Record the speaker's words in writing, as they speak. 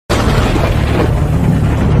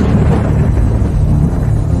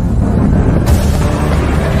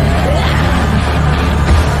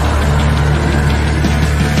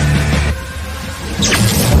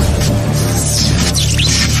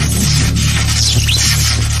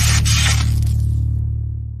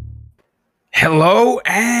Hello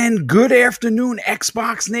and good afternoon,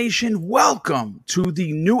 Xbox Nation. Welcome to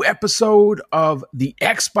the new episode of the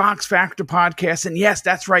Xbox Factor podcast. And yes,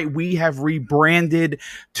 that's right. We have rebranded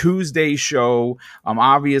Tuesday's show.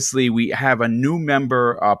 Obviously, we have a new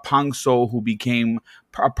member, Pong So, who became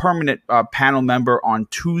a permanent panel member on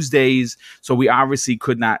Tuesdays. So we obviously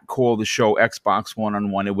could not call the show Xbox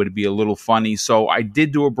One-on-One. It would be a little funny. So I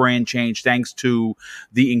did do a brand change thanks to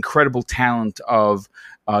the incredible talent of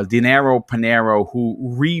Dinero Panero, who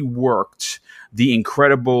reworked the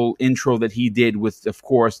incredible intro that he did with, of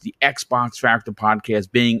course, the Xbox Factor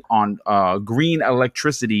podcast being on green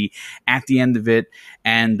electricity at the end of it.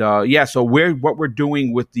 And so what we're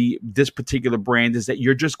doing with this particular brand is that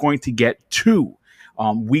you're just going to get two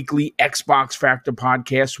weekly Xbox Factor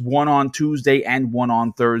podcasts, one on Tuesday and one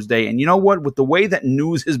on Thursday. And you know what? With the way that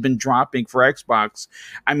news has been dropping for Xbox,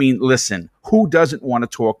 I mean, listen, who doesn't want to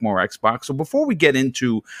talk more Xbox? So before we get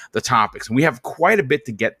into the topics, and we have quite a bit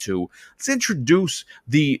to get to, let's introduce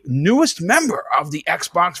the newest member of the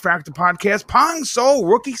Xbox Factor podcast, Pong So,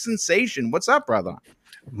 rookie sensation. What's up, brother?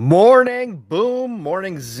 Morning, Boom.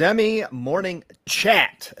 Morning, Zemi. Morning,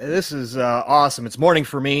 chat. This is awesome. It's morning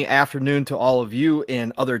for me, afternoon to all of you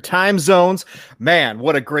in other time zones. Man,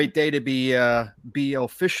 what a great day to be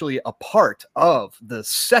officially a part of the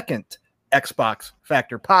second Xbox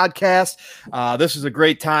Factor podcast. This is a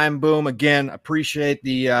great time, Boom. Again, appreciate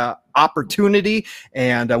the opportunity.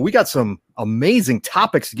 And we got some amazing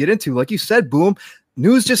topics to get into. Like you said, Boom,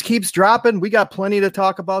 news just keeps dropping. We got plenty to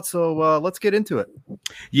talk about, so let's get into it.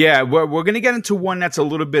 Yeah, we're going to get into one that's a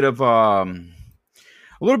little bit in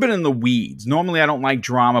the weeds. Normally, I don't like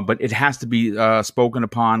drama, but it has to be spoken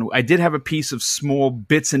upon. I did have a piece of small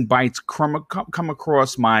bits and bytes come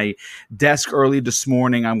across my desk early this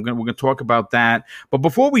morning. We're going to talk about that. But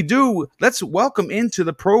before we do, let's welcome into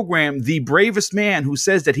the program the bravest man who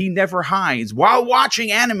says that he never hides while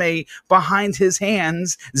watching anime behind his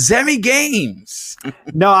hands, Zemi Games.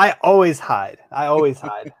 No, I always hide. Well,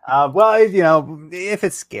 if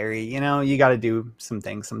it's scary, you got to do some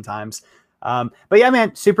things sometimes. But yeah,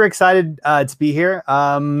 man, super excited to be here.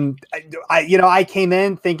 I came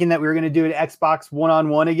in thinking that we were going to do an Xbox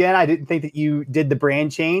One-on-One again. I didn't think that you did the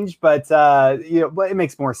brand change, but it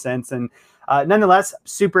makes more sense. And nonetheless,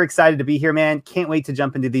 super excited to be here, man. Can't wait to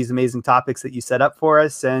jump into these amazing topics that you set up for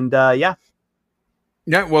us. And yeah.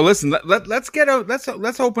 Yeah, well, listen.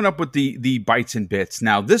 Let's open up with the bites and bits.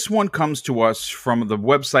 Now, this one comes to us from the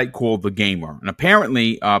website called The Gamer, and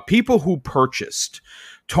apparently, people who purchased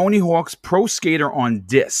Tony Hawk's Pro Skater on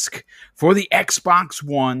disc for the Xbox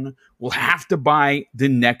One will have to buy the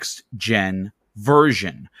next gen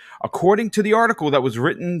version. According to the article that was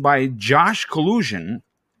written by Josh Collusion,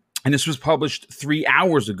 and this was published 3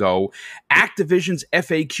 hours ago, Activision's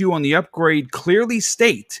FAQ on the upgrade clearly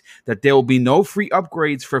state that there will be no free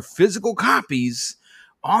upgrades for physical copies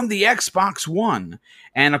on the Xbox One.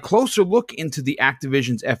 And a closer look into the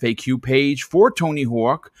Activision's FAQ page for Tony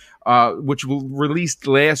Hawk, which was released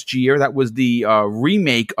last year, that was the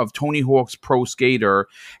remake of Tony Hawk's Pro Skater,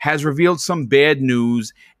 has revealed some bad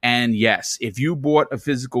news. And yes, if you bought a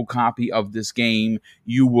physical copy of this game,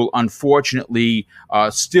 you will unfortunately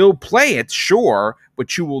still play it, sure,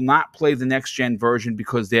 but you will not play the next gen version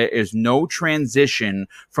because there is no transition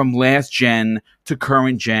from last gen to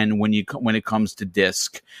current gen when it comes to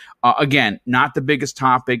disc. Again, not the biggest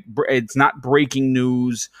topic. It's not breaking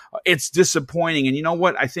news. It's disappointing. And you know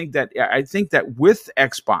what? I think that with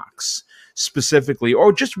Xbox specifically,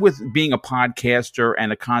 or just with being a podcaster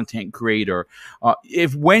and a content creator,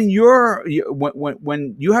 when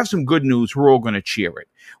you have some good news, we're all going to cheer it.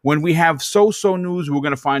 When we have so-so news, we're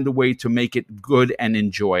going to find a way to make it good and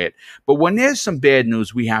enjoy it. But when there's some bad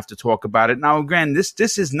news, we have to talk about it. Now, again,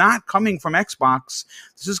 this is not coming from Xbox.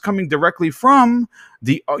 This is coming directly from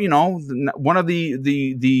one of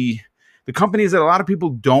the companies that a lot of people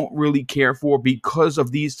don't really care for because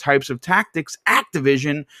of these types of tactics,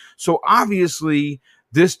 Activision. So obviously,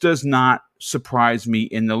 this does not surprise me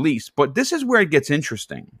in the least. But this is where it gets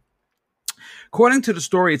interesting. According to the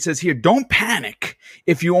story, it says here, don't panic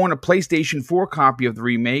if you own a PlayStation 4 copy of the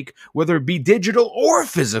remake, whether it be digital or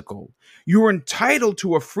physical. You are entitled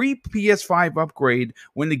to a free PS5 upgrade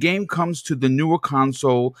when the game comes to the newer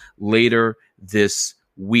console later this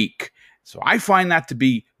week. So I find that to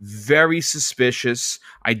be very suspicious.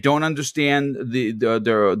 I don't understand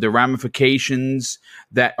the ramifications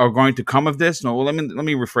that are going to come of this. No, let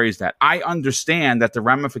me rephrase that. I understand that the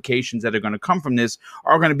ramifications that are going to come from this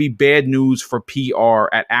are going to be bad news for PR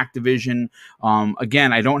at Activision.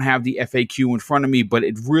 Again, I don't have the FAQ in front of me, but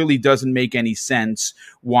it really doesn't make any sense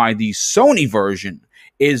why the Sony version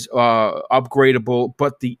is upgradable,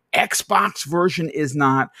 but the Xbox version is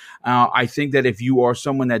not. I think that if you are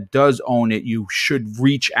someone that does own it, you should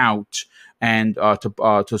reach out and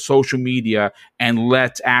to social media and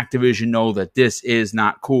let Activision know that this is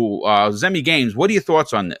not cool. Zemi Games, what are your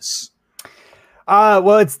thoughts on this?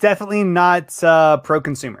 Well, it's definitely not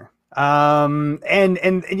pro-consumer. And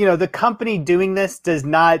you know, the company doing this does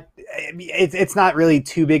not, it's not really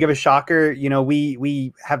too big of a shocker. You know,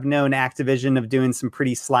 we have known Activision of doing some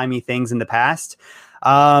pretty slimy things in the past.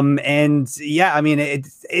 And yeah, I mean,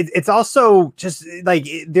 it's also just like,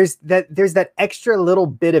 there's that extra little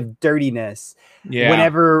bit of dirtiness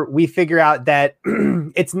whenever we figure out that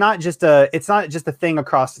it's not just a thing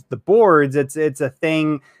across the boards. It's a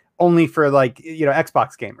thing only for, like, you know,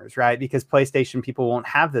 Xbox gamers, right? Because PlayStation people won't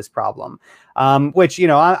have this problem, which, you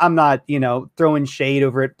know, I'm not, you know, throwing shade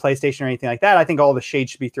over at PlayStation or anything like that. I think all the shade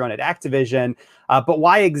should be thrown at Activision. But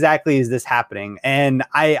why exactly is this happening? And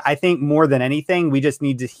I think more than anything, we just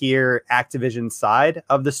need to hear Activision's side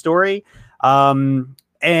of the story. And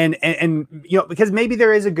you know, because maybe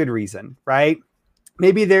there is a good reason, right?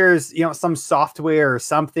 Maybe there's, you know, some software or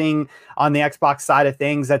something on the Xbox side of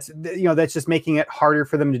things that's, you know, that's just making it harder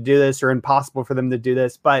for them to do this or impossible for them to do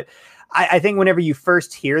this. But I think whenever you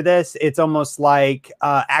first hear this, it's almost like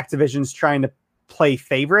Activision's trying to play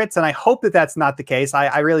favorites. And I hope that that's not the case.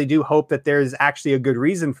 I really do hope that there's actually a good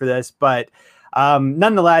reason for this. But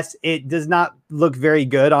nonetheless, it does not look very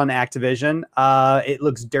good on Activision. It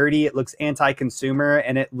looks dirty. It looks anti-consumer.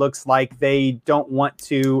 And it looks like they don't want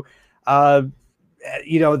to...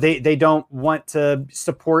 you know, they don't want to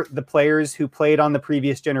support the players who played on the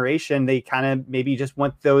previous generation. They kind of maybe just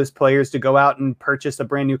want those players to go out and purchase a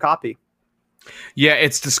brand new copy. Yeah,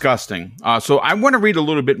 it's disgusting. So I want to read a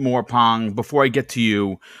little bit more, Pong, before I get to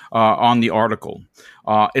you on the article.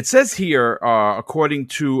 It says here, according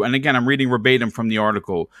to, and again, I'm reading verbatim from the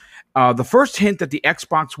article, the first hint that the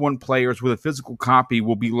Xbox One players with a physical copy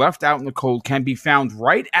will be left out in the cold can be found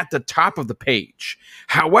right at the top of the page.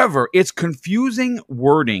 However, its confusing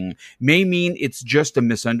wording may mean it's just a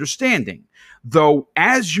misunderstanding. Though,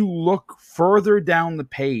 as you look further down the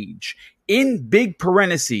page, in big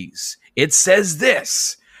parentheses, it says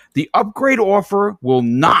this: the upgrade offer will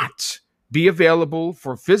not be available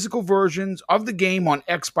for physical versions of the game on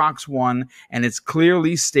Xbox One, and it's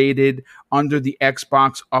clearly stated under the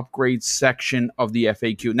Xbox upgrade section of the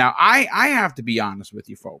FAQ. Now, I have to be honest with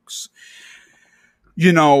you folks.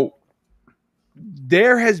 You know,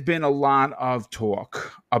 there has been a lot of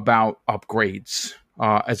talk about upgrades.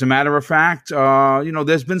 As a matter of fact, you know,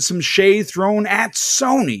 there's been some shade thrown at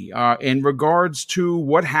Sony in regards to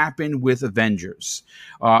what happened with Avengers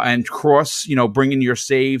and you know, bringing your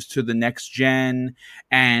saves to the next gen.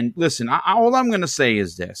 And listen, all I'm going to say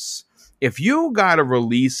is this. If you got to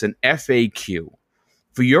release an FAQ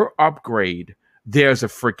for your upgrade, there's a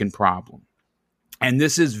freaking problem. And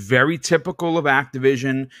this is very typical of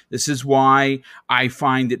Activision. This is why I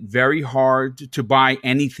find it very hard to buy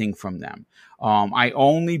anything from them. I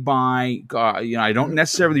only buy, you know, I don't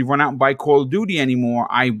necessarily run out and buy Call of Duty anymore.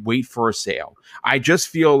 I wait for a sale. I just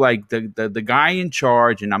feel like the guy in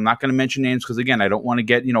charge, and I'm not going to mention names because, again, I don't want to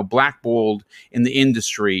get, you know, blackballed in the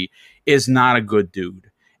industry, is not a good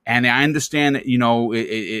dude. And I understand that, you know,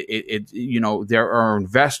 you know, there are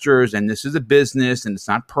investors and this is a business and it's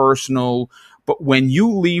not personal. But when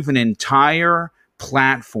you leave an entire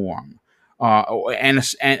platform and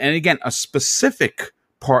again, a specific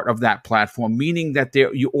part of that platform, meaning that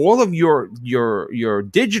all of your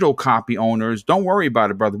digital copy owners, don't worry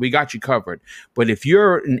about it, brother. We got you covered. But if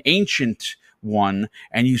you're an ancient one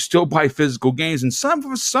and you still buy physical games, and some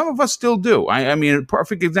of us still do. I mean, a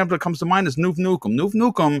perfect example that comes to mind is Noof Nukem. Noof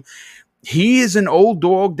Nukem, he is an old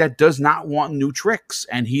dog that does not want new tricks,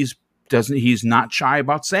 and he's not shy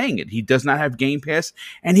about saying it. He does not have Game Pass,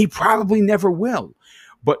 and he probably never will.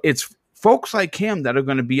 But it's folks like him that are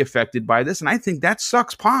going to be affected by this, and I think that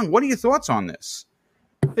sucks. Pong, what are your thoughts on this?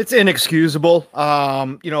 It's inexcusable.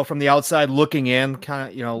 You know, from the outside looking in, kind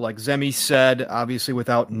of, you know, like Zemi said, obviously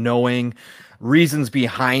without knowing reasons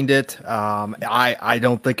behind it. I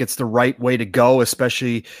don't think it's the right way to go,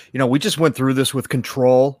 especially, you know, we just went through this with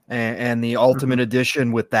Control and the Ultimate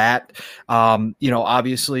Edition with that. You know,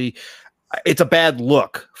 obviously, it's a bad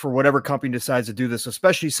look for whatever company decides to do this,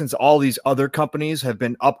 especially since all these other companies have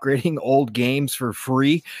been upgrading old games for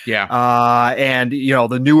free. Yeah. And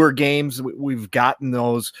the newer games, we've gotten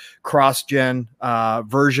those cross-gen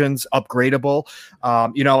versions upgradable.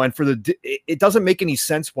 And for it doesn't make any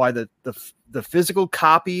sense why the physical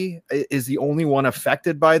copy is the only one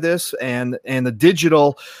affected by this, and the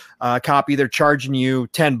digital copy, they're charging you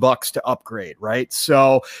 $10 to upgrade, right?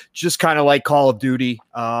 So just kind of like Call of Duty,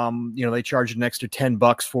 they charge an extra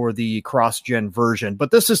 $10 for the cross-gen version.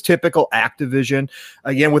 But this is typical Activision,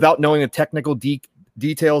 again, without knowing the technical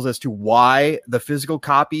details as to why the physical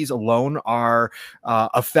copies alone are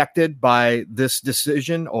affected by this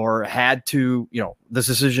decision, or this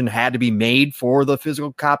decision had to be made for the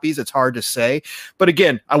physical copies. It's hard to say, but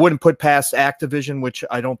again, I wouldn't put past Activision, which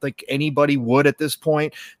I don't think anybody would at this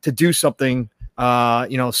point, to do something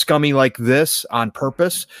scummy like this on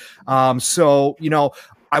purpose.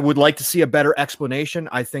 I would like to see a better explanation.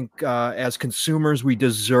 I think as consumers, we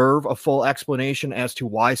deserve a full explanation as to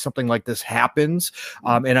why something like this happens.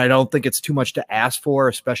 And I don't think it's too much to ask for,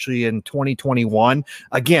 especially in 2021.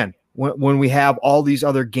 Again, when we have all these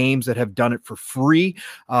other games that have done it for free,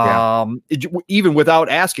 even without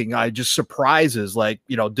asking, just surprises like,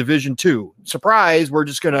 Division 2, surprise, we're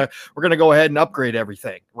going to go ahead and upgrade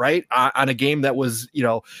everything, right? On a game that was,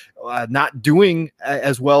 not doing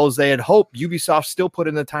as well as they had hoped. Ubisoft still put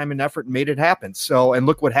in the time and effort and made it happen. So, and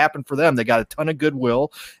look what happened for them. They got a ton of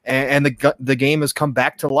goodwill, and the game has come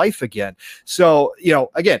back to life again. So,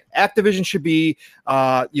 again, Activision should be,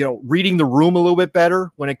 reading the room a little bit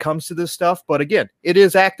better when it comes to this stuff. But again, it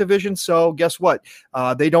is Activision. So guess what?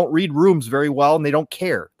 They don't read rooms very well, and they don't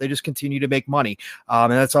care. They just continue to make money.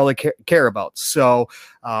 And that's all they care about. So,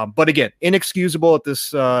 but again, inexcusable at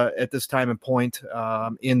this time and point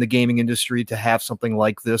in the gaming industry to have something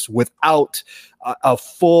like this without a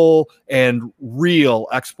full and real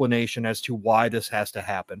explanation as to why this has to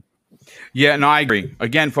happen. Yeah, no, I agree.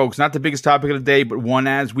 Again, folks, not the biggest topic of the day, but one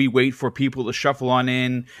as we wait for people to shuffle on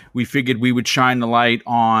in, we figured we would shine the light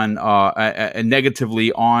on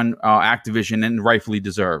negatively on Activision, and rightfully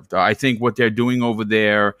deserved. I think what they're doing over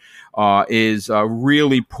there is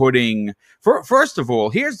really putting. First of all,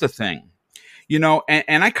 here's the thing,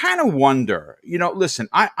 and I kind of wonder. Listen,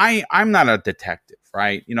 I'm not a detective,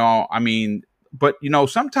 right? But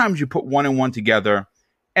sometimes you put one and one together,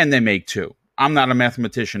 and they make two. I'm not a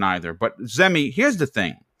mathematician either. But Zemi, here's the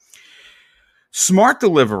thing. Smart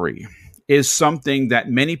delivery is something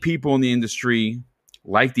that many people in the industry,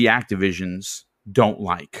 like the Activisions, don't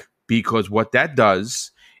like, because what that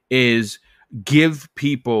does is give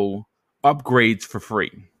people upgrades for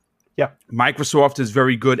free. Yeah, Microsoft is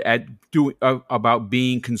very good at doing about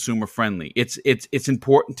being consumer friendly. It's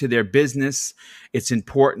important to their business. It's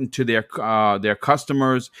important to their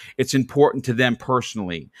customers. It's important to them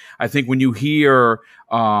personally. I think when you hear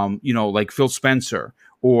like Phil Spencer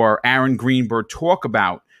or Aaron Greenberg talk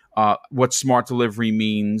about what smart delivery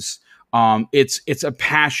means, it's a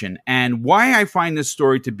passion. And why I find this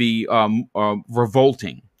story to be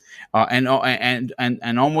revolting. And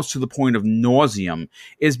almost to the point of nauseum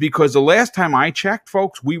is because the last time I checked,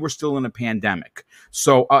 folks, we were still in a pandemic.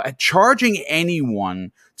 So charging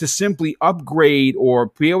anyone to simply upgrade or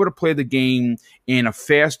be able to play the game in a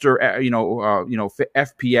faster,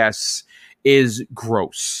 FPS is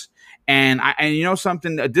gross. And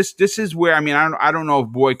something, this is where, I don't know if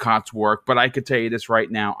boycotts work, but I could tell you this right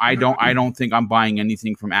now. I don't think I'm buying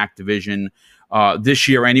anything from Activision this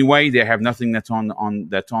year anyway. They have nothing that's on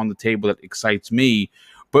the table that excites me.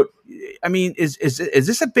 But is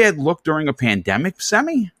this a bad look during a pandemic,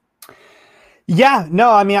 Semi? Yeah,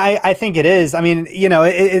 no, I think it is.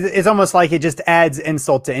 It's almost like it just adds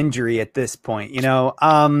insult to injury at this point.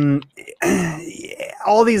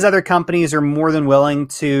 All these other companies are more than willing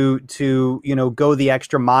to go the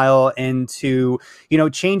extra mile and to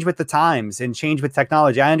change with the times and change with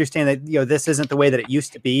technology. I understand that this isn't the way that it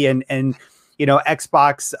used to be, and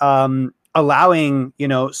Xbox allowing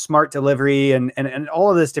smart delivery and all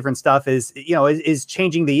of this different stuff is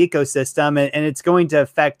changing the ecosystem, and it's going to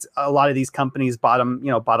affect a lot of these companies' bottom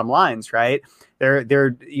lines, right? They're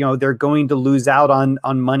going to lose out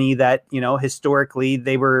on money that historically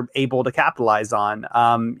they were able to capitalize on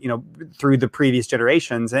through the previous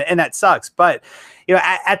generations, and that sucks. But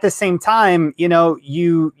at the same time, you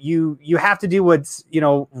have to do what's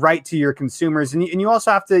right to your consumers, and you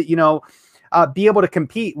also have to be able to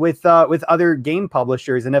compete with other game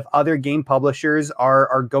publishers. And if other game publishers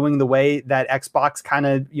are going the way that Xbox kind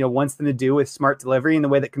of wants them to do with smart delivery and the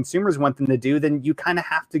way that consumers want them to do, then you kind of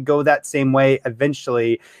have to go that same way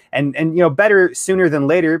eventually. And better sooner than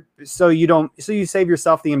later, so you save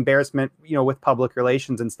yourself the embarrassment with public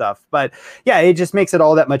relations and stuff. But yeah, it just makes it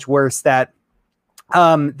all that much worse that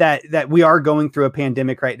that we are going through a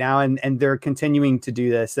pandemic right now, and they're continuing to do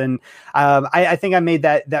this. And I think I made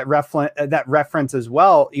that reference as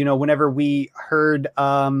well. Whenever we heard,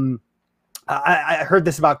 I heard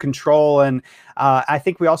this about Control, and I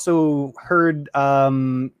think we also heard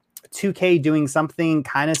 2K doing something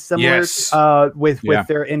kind of similar with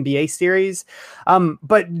their NBA series.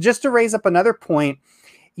 But just to raise up another point,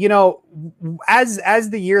 as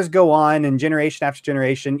the years go on and generation after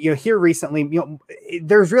generation, here recently,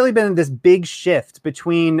 there's really been this big shift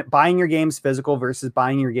between buying your games physical versus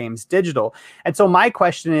buying your games digital. And so my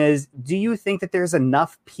question is, do you think that there's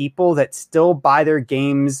enough people that still buy their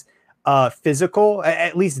games physical,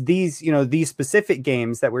 at least these specific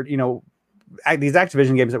games that we're, these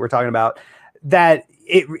Activision games that we're talking about, that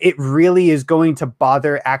it really is going to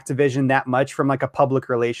bother Activision that much from like a public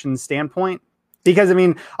relations standpoint? Because I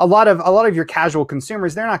mean, a lot of your casual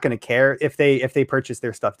consumers, they're not going to care if they purchase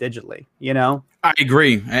their stuff digitally. I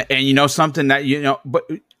agree, and something that but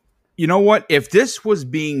you know what? If this was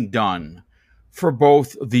being done for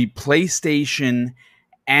both the PlayStation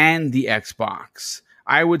and the Xbox,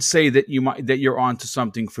 I would say that you're onto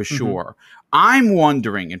something for sure. I'm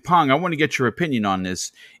wondering, and Pong, I want to get your opinion on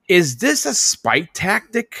this. Is this a spite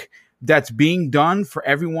tactic that's being done for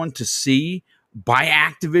everyone to see by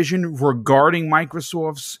Activision regarding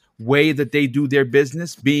Microsoft's way that they do their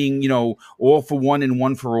business, being, all for one and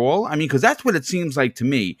one for all? I mean, because that's what it seems like to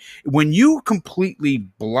me. When you completely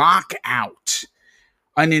block out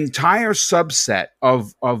an entire subset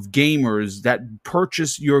of gamers that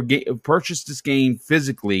purchase this game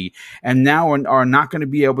physically and now are not going to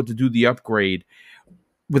be able to do the upgrade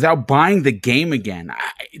without buying the game again,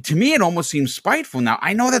 to me, it almost seems spiteful. Now,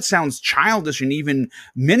 I know that sounds childish and even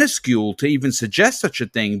minuscule to even suggest such a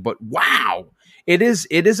thing, but wow, it is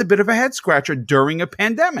a bit of a head scratcher during a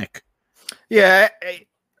pandemic. Yeah,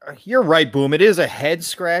 you're right, Boom. It is a head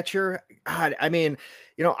scratcher. God, I mean,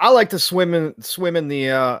 I like to swim in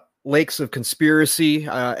the lakes of conspiracy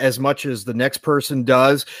as much as the next person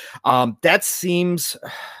does.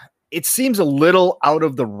 It seems a little out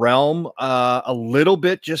of the realm, a little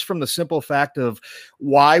bit, just from the simple fact of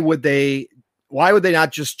why would they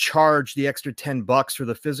not just charge the extra $10 for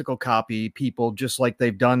the physical copy people, just like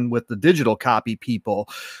they've done with the digital copy people?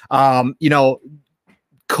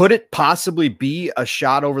 Could it possibly be a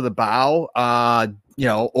shot over the bow?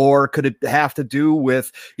 Or could it have to do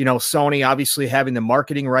with, Sony obviously having the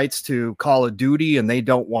marketing rights to Call of Duty, and they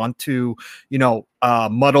don't want to,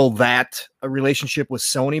 muddle that relationship with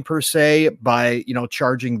Sony per se by,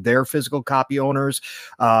 charging their physical copy owners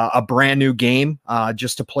a brand new game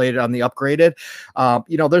just to play it on the upgraded.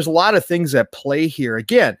 There's a lot of things at play here.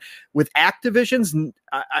 Again, with Activision's,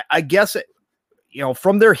 I guess,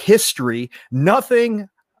 from their history, nothing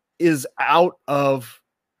is out of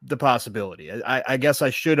the possibility. I guess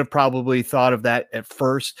I should have probably thought of that at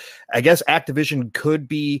first. I guess Activision could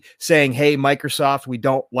be saying, hey, Microsoft, we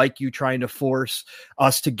don't like you trying to force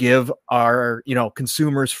us to give our,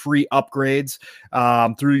 consumers free upgrades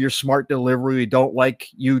through your smart delivery. We don't like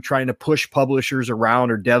you trying to push publishers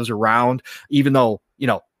around or devs around, even though,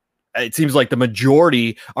 it seems like the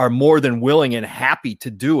majority are more than willing and happy to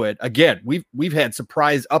do it. Again, we've had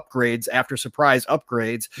surprise upgrades after surprise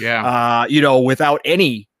upgrades, without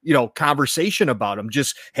any, conversation about them.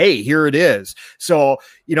 Just, hey, here it is. So,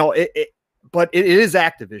 but it is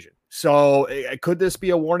Activision. So could this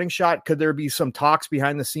be a warning shot? Could there be some talks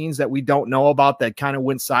behind the scenes that we don't know about that kind of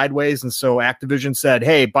went sideways? And so Activision said,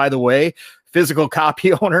 hey, by the way, physical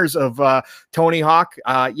copy owners of Tony Hawk,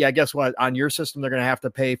 guess what? On your system, they're going to have to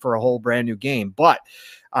pay for a whole brand new game. But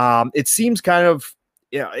it seems kind of,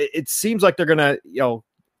 it seems like they're going to,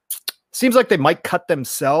 seems like they might cut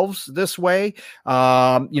themselves this way.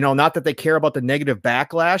 Not that they care about the negative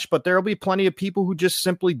backlash, but there'll be plenty of people who just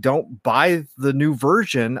simply don't buy the new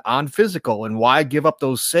version on physical. And why give up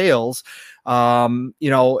those sales,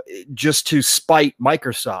 just to spite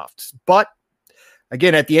Microsoft? But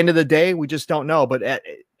again, at the end of the day, we just don't know. But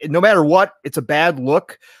no matter what, it's a bad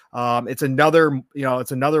look. It's another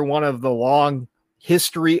one of the long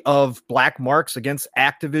history of black marks against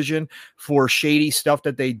Activision for shady stuff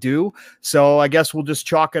that they do. So I guess we'll just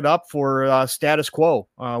chalk it up for status quo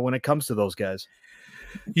when it comes to those guys.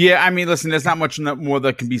 Yeah, I mean, listen, there's not much more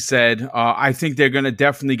that can be said. I think they're going to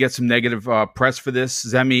definitely get some negative press for this.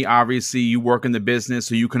 Zemi, obviously, you work in the business,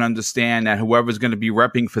 so you can understand that whoever's going to be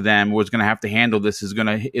repping for them or is going to have to handle this is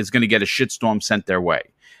going to get a shitstorm sent their way.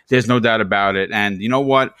 There's no doubt about it. And you know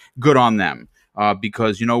what? Good on them,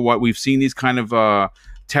 because you know what? We've seen these kind of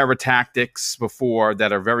terror tactics before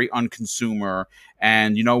that are very unconsumer.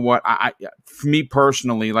 And you know what? For me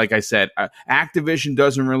personally, like I said, Activision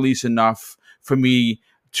doesn't release enough for me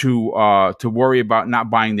to worry about not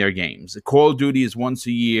buying their games. Call of Duty is once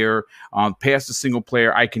a year. Past the single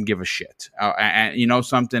player, I can give a shit. And you know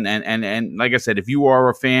something. And like I said, if you are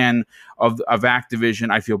a fan of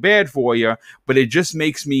Activision, I feel bad for you. But it just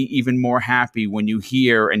makes me even more happy when you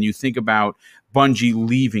hear and you think about Bungie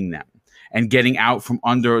leaving them and getting out from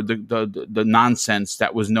under the nonsense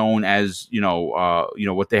that was known as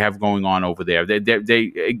what they have going on over there.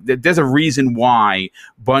 There's a reason why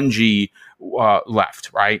Bungie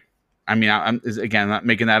left, right? I mean, I'm not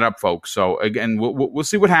making that up, folks. So again, we'll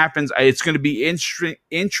see what happens. It's going to be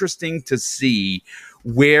interesting to see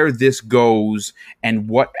where this goes and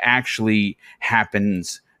what actually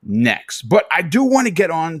happens next. But I do want to get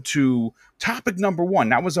on to topic number one.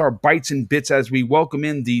 That was our bites and bits as we welcome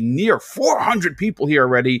in the near 400 people here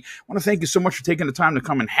already. I want to thank you so much for taking the time to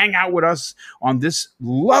come and hang out with us on this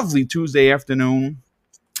lovely Tuesday afternoon.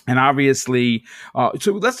 And obviously,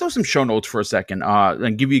 so let's do some show notes for a second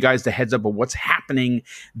and give you guys the heads up of what's happening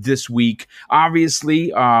this week.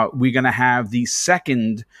 Obviously, we're going to have the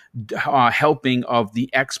second helping of the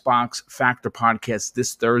Xbox Factor podcast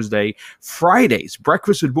this Thursday. Fridays,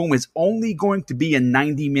 Breakfast with Boom is only going to be a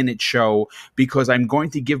 90-minute show because I'm going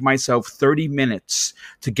to give myself 30 minutes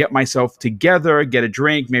to get myself together, get a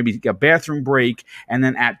drink, maybe get a bathroom break. And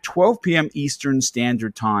then at 12 p.m. Eastern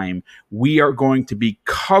Standard Time, we are going to be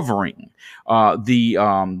covering the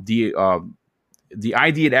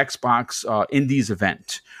ID at Xbox Indies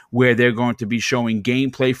event, where they're going to be showing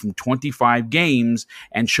gameplay from 25 games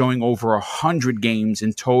and showing over 100 games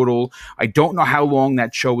in total. I don't know how long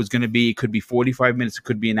that show is going to be. It could be 45 minutes. It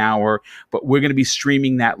could be an hour. But we're going to be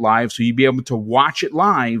streaming that live, so you'll be able to watch it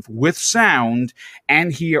live with sound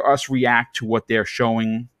and hear us react to what they're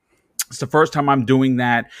showing. It's the first time I'm doing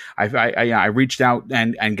that. I reached out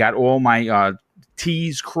and got all my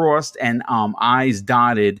T's crossed and I's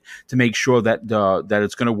dotted to make sure that that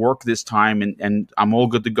it's going to work this time, and I'm all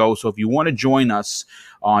good to go. So if you want to join us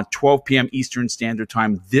on 12 p.m. Eastern Standard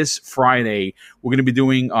Time this Friday, we're going to be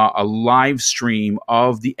doing a live stream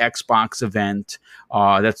of the Xbox event.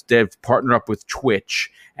 They've partnered up with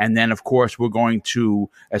Twitch. And then, of course, we're going to,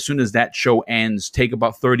 as soon as that show ends, take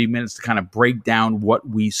about 30 minutes to kind of break down what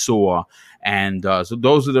we saw. And so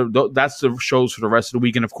that's the shows for the rest of the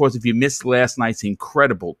week. And, of course, if you missed last night's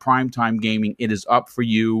incredible primetime gaming, it is up for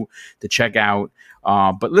you to check out.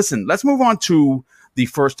 But listen, let's move on to the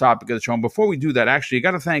first topic of the show. And before we do that, actually, I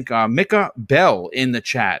got to thank Mika Bell in the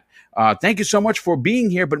chat. Thank you so much for being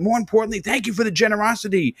here. But more importantly, thank you for the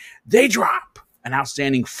generosity. They drop an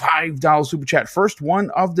outstanding $5 super chat. First one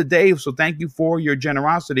of the day. So thank you for your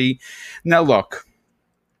generosity. Now, look,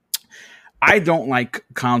 I don't like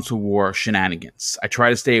console war shenanigans. I try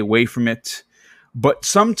to stay away from it. But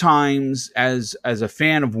sometimes as a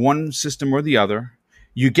fan of one system or the other,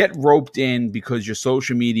 you get roped in because your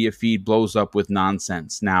social media feed blows up with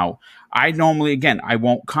nonsense. Now, I normally, again, I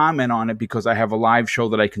won't comment on it because I have a live show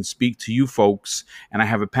that I can speak to you folks, and I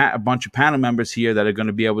have a bunch of panel members here that are going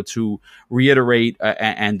to be able to reiterate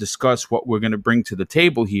and discuss what we're going to bring to the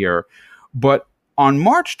table here. But on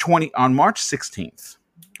March 16th,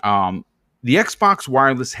 the Xbox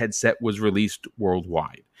wireless headset was released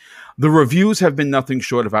worldwide. The reviews have been nothing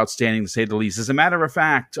short of outstanding, to say the least. As a matter of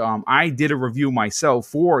fact, I did a review myself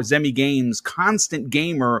for Zemi Games,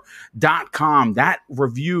 ConstantGamer.com. That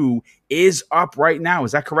review is up right now.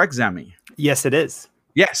 Is that correct, Zemi? Yes, it is.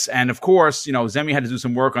 Yes, and of course, Zemi had to do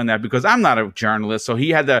some work on that because I'm not a journalist, so he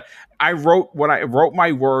had to. I wrote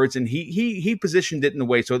my words, and he positioned it in a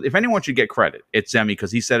way. So if anyone should get credit, it's Zemi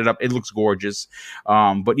because he set it up. It looks gorgeous.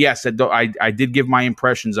 But yes, I did give my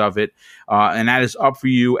impressions of it, and that is up for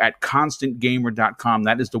you at ConstantGamer.com.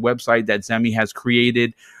 That is the website that Zemi has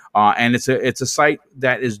created, and it's a site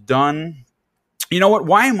that is done. You know what?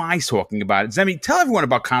 Why am I talking about it? Zemi, tell everyone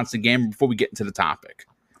about Constant Gamer before we get into the topic.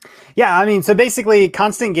 Yeah, I mean, so basically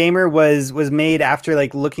Constant Gamer was made after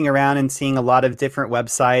like looking around and seeing a lot of different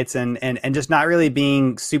websites and just not really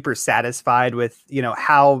being super satisfied with,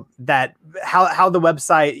 how the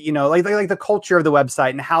website, like the culture of the website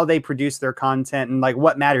and how they produce their content and like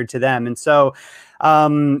what mattered to them. And so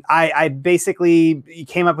I basically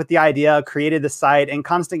came up with the idea, created the site, and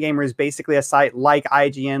Constant Gamer is basically a site like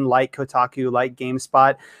IGN, like Kotaku, like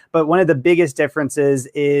GameSpot. But one of the biggest differences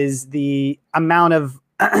is the amount of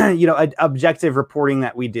objective reporting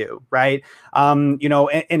that we do, right? And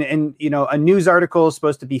a news article is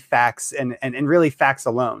supposed to be facts and really facts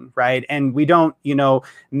alone, right? And we don't,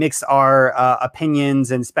 mix our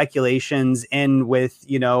opinions and speculations in with,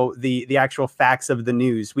 the actual facts of the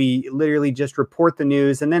news. We literally just report the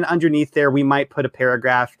news, and then underneath there, we might put a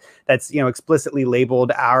paragraph that's, explicitly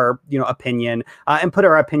labeled our, opinion, and put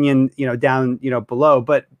our opinion, down, below.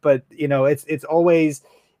 But it's always,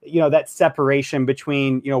 that separation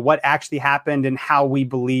between, what actually happened and how we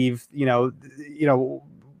believe,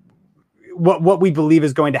 what we believe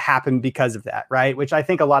is going to happen because of that, right? Which I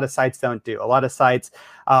think a lot of sites don't do. A lot of sites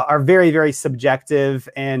are very, very subjective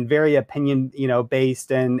and very opinion,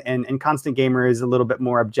 based, and Constant Gamer is a little bit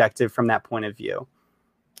more objective from that point of view.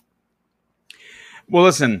 Well,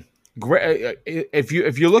 listen, if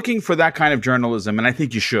you're looking for that kind of journalism, and I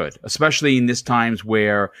think you should, especially in this times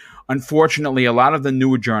where, unfortunately, a lot of the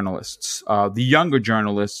newer journalists, the younger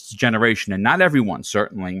journalists generation, and not everyone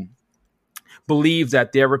certainly, believe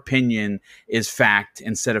that their opinion is fact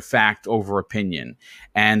instead of fact over opinion.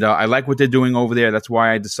 And I like what they're doing over there. That's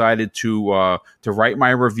why I decided to write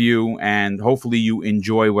my review, and hopefully you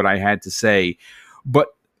enjoy what I had to say. But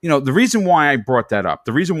the reason why I brought that up,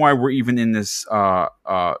 the reason why we're even in this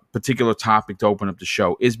particular topic to open up the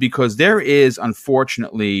show, is because there is,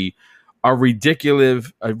 unfortunately, a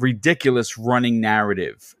ridiculous running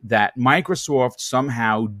narrative that Microsoft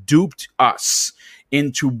somehow duped us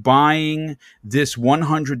into buying this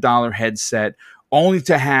 $100 headset, only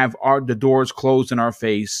to have the doors closed in our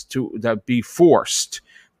face, to be forced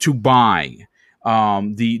to buy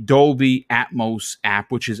the Dolby Atmos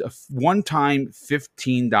app, which is a one-time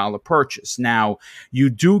 $15 purchase. Now,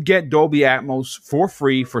 you do get Dolby Atmos for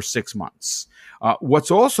free for 6 months. What's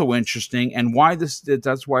also interesting, and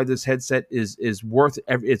that's why this headset is worth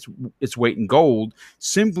its weight in gold,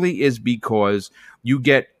 simply is because you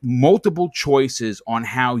get multiple choices on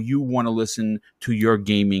how you want to listen to your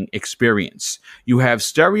gaming experience. You have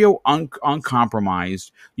stereo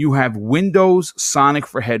uncompromised. You have Windows Sonic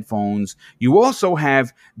for headphones. You also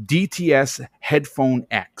have DTS Headphone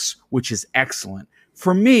X, which is excellent.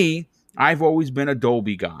 For me, I've always been a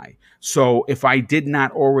Dolby guy. So if I did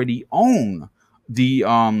not already own the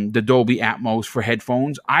Dolby Atmos for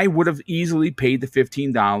headphones, I would have easily paid the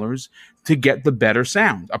 $15 to get the better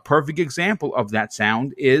sound. A perfect example of that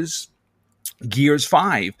sound is Gears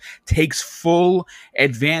 5. Takes full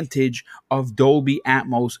advantage of Dolby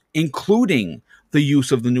Atmos, including the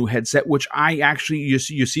use of the new headset, which I actually, you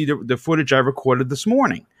see the footage I recorded this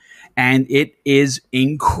morning, and it is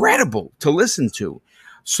incredible to listen to.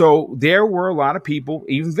 So there were a lot of people,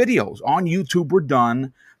 even videos on YouTube were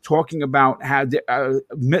done, talking about how,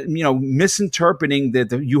 misinterpreting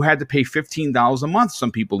that you had to pay $15 a month,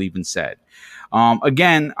 some people even said.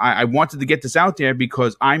 Again, I wanted to get this out there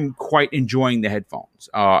because I'm quite enjoying the headphones.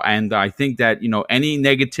 And I think that, any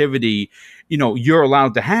negativity, you're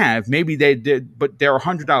allowed to have, maybe they did, but they're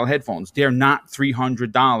 $100 headphones. They're not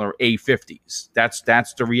 $300 A50s.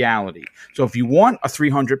 That's the reality. So if you want a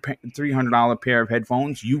 $300 pair of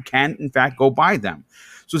headphones, you can, in fact, go buy them.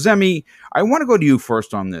 So, Zemi, I want to go to you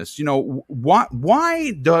first on this.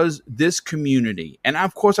 Why does this community, and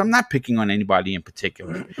of course, I'm not picking on anybody in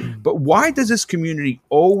particular, but why does this community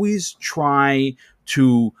always try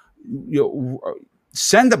to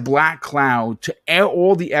send a black cloud to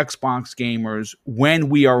all the Xbox gamers when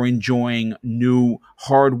we are enjoying new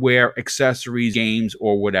hardware, accessories, games,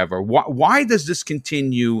 or whatever? Why does this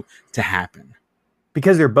continue to happen?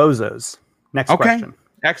 Because they're bozos. Next question.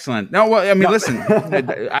 Excellent. No, well, I mean, listen,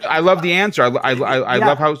 I love the answer. I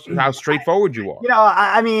love how straightforward you are.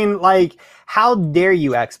 How dare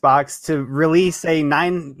you, Xbox, to release a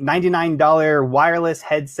 $99 wireless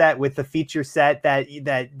headset with the feature set that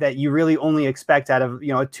you really only expect out of, a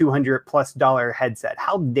 $200+ headset?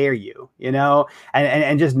 How dare you,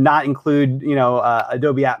 and just not include,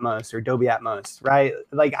 Adobe Atmos or Dolby Atmos, right?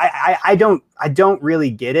 Like, I don't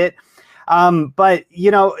really get it. But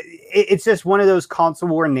it's just one of those console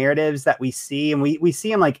war narratives that we see, and we see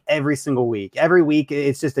them like every single week. Every week,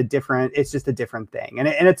 it's just a different thing,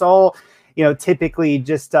 and it's all typically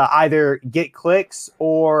just either get clicks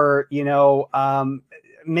or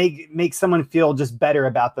make someone feel just better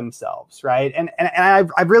about themselves, right? And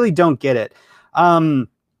I really don't get it.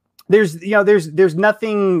 There's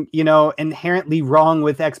nothing inherently wrong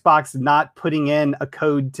with Xbox not putting in a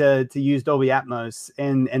code to use Dolby Atmos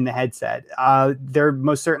in the headset. They're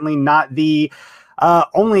most certainly not the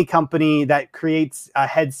only company that creates a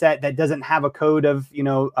headset that doesn't have a code of,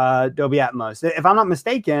 Dolby Atmos. If I'm not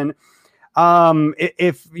mistaken,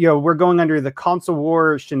 if we're going under the console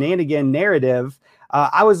war shenanigan narrative,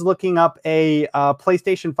 I was looking up a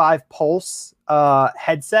PlayStation 5 Pulse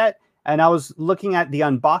headset, and I was looking at the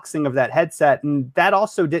unboxing of that headset, and that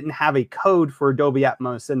also didn't have a code for Dolby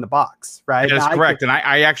Atmos in the box, right? That is correct. And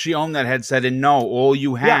I actually own that headset, and no, all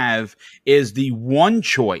you have is the one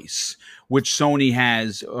choice which Sony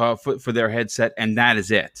has for their headset, and that is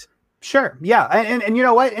it. Sure. Yeah. And you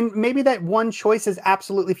know what? And maybe that one choice is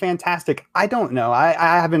absolutely fantastic. I don't know. I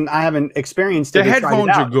haven't experienced it. The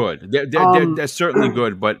headphones are good. They're certainly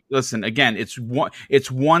good. But listen, again, it's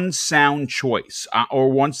one sound choice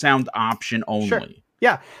or one sound option only. Sure.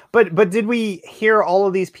 Yeah. But did we hear all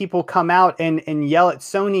of these people come out and yell at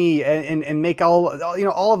Sony and make all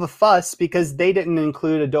of a fuss because they didn't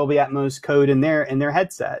include a Dolby Atmos code in their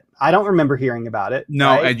headset? I don't remember hearing about it. No,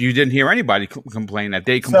 right? And you didn't hear anybody complain that.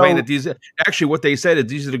 They complained that these actually what they said is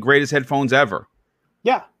these are the greatest headphones ever.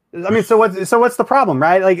 Yeah. I mean, so what's the problem,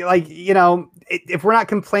 right? Like if we're not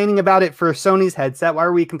complaining about it for Sony's headset, why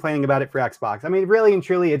are we complaining about it for Xbox? I mean, really and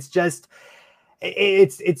truly, it's just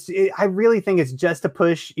I really think it's just to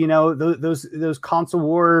push, those console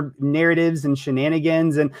war narratives and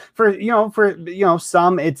shenanigans. And for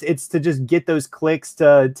some, it's to just get those clicks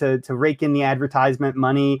to rake in the advertisement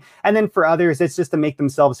money. And then for others, it's just to make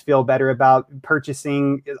themselves feel better about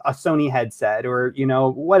purchasing a Sony headset or,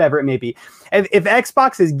 whatever it may be. If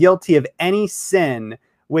Xbox is guilty of any sin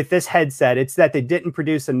with this headset, it's that they didn't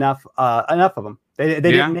produce enough of them. They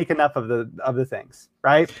didn't make enough of the things,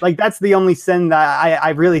 right? Like that's the only sin that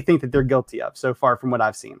I really think that they're guilty of so far from what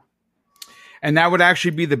I've seen. And that would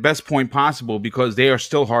actually be the best point possible because they are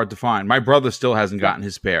still hard to find. My brother still hasn't gotten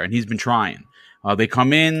his pair, and he's been trying. They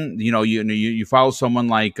come in, you follow someone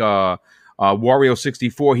like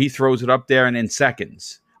Wario64, he throws it up there, and in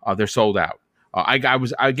seconds, they're sold out. I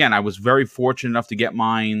was very fortunate enough to get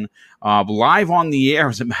mine live on the air.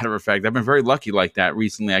 As a matter of fact, I've been very lucky like that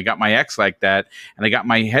recently. I got my X like that, and I got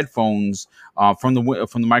my headphones from the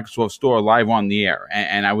Microsoft Store live on the air.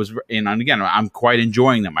 And again, I'm quite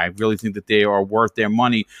enjoying them. I really think that they are worth their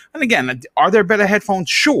money. And again, are there better headphones?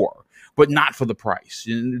 Sure. But not for the price.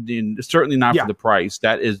 Certainly not for the price.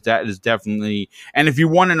 That is definitely. And if you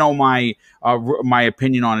want to know my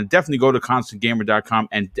opinion on it, definitely go to ConstantGamer.com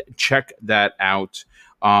and check that out.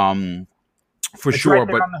 For sure, right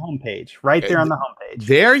there but on the homepage, right there on the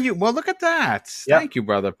homepage. Well, look at that. Yep. Thank you,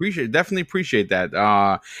 brother. Definitely appreciate that.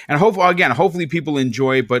 And hopefully people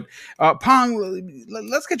enjoy. But Pong,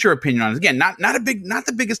 let's get your opinion on it. Again, not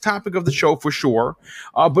the biggest topic of the show for sure,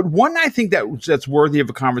 but one I think that's worthy of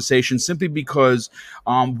a conversation simply because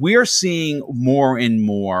we are seeing more and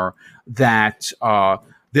more that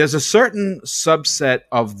there's a certain subset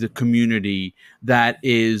of the community that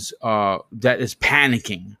is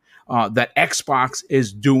panicking. That Xbox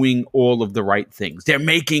is doing all of the right things. They're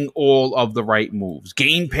making all of the right moves.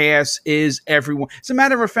 Game Pass is everyone. As a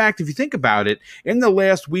matter of fact, if you think about it, in the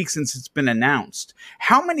last week since it's been announced,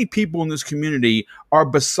 how many people in this community are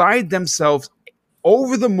beside themselves,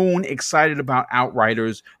 over the moon, excited about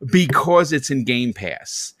Outriders because it's in Game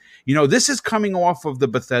Pass? This is coming off of the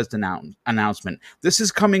Bethesda announcement. This is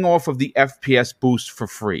coming off of the FPS boost for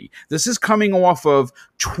free. This is coming off of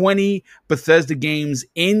 20 Bethesda games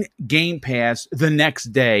in Game Pass the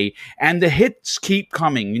next day. And the hits keep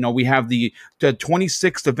coming. We have the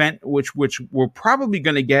 26th event, which we're probably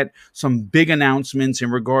going to get some big announcements in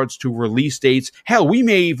regards to release dates. Hell, we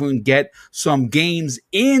may even get some games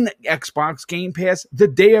in Xbox Game Pass the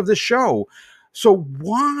day of the show. So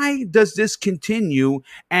why does this continue?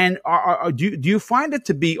 And do you find it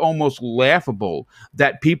to be almost laughable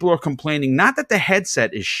that people are complaining, not that the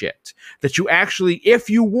headset is shit, that you actually, if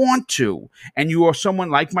you want to, and you are someone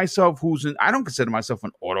like myself I don't consider myself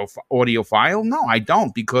an audiophile. No, I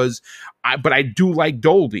don't, but I do like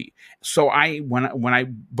Dolby. So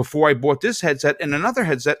before I bought this headset and another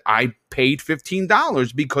headset, I paid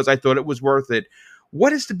 $15 because I thought it was worth it.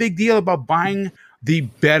 What is the big deal about buying the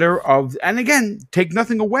better of, and again, take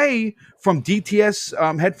nothing away from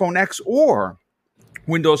DTS Headphone X or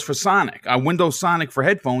Windows for Sonic, Windows Sonic for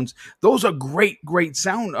headphones. Those are great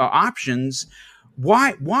sound options.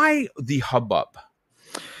 Why the hubbub?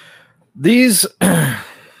 These,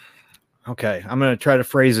 okay, I'm going to try to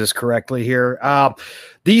phrase this correctly here.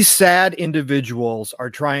 These sad individuals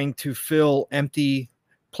are trying to fill empty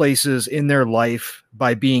places in their life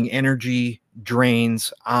by being energy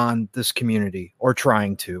drains on this community, or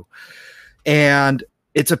trying to. And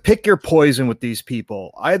it's a pick your poison with these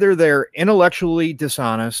people. Either they're intellectually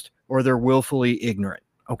dishonest or they're willfully ignorant.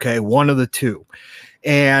 Okay, one of the two.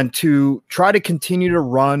 And to try to continue to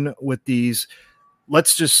run with these,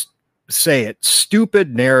 let's just say it,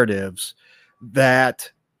 stupid narratives that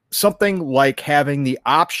something like having the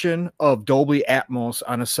option of Dolby Atmos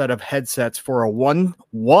on a set of headsets for a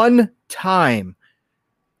one-time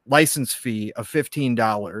license fee of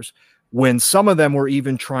 $15, when some of them were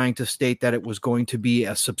even trying to state that it was going to be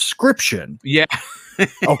a subscription. Yeah.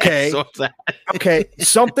 Okay. Okay.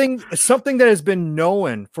 Something that has been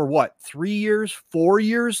known for what, 3 years, 4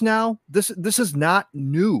 years now. This is not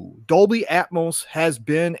new. Dolby Atmos has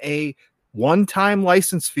been a one-time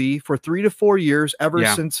license fee for 3 to 4 years ever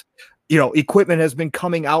since, equipment has been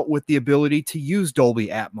coming out with the ability to use Dolby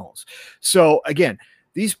Atmos. So again,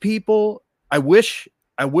 these people, I wish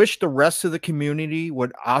the rest of the community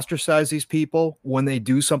would ostracize these people when they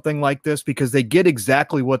do something like this, because they get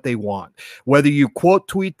exactly what they want. Whether you quote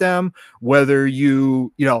tweet them, whether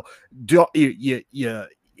you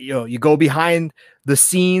go behind the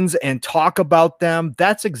scenes and talk about them,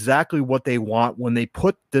 that's exactly what they want when they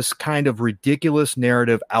put this kind of ridiculous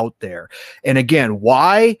narrative out there. And again,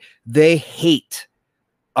 why they hate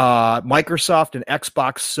Microsoft and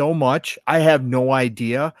Xbox so much, I have no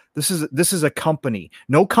idea. This is a company.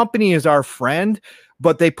 No company is our friend,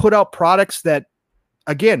 but they put out products that,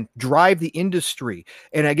 again, drive the industry.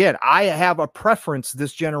 And again, I have a preference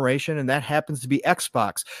this generation, and that happens to be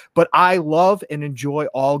Xbox. But I love and enjoy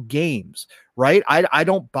all games, right? I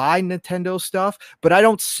don't buy Nintendo stuff, but I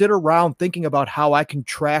don't sit around thinking about how I can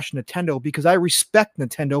trash Nintendo, because I respect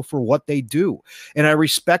Nintendo for what they do. And I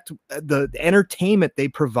respect the entertainment they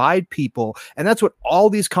provide people. And that's what all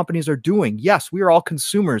these companies are doing. Yes, we are all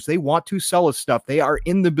consumers. They want to sell us stuff. They are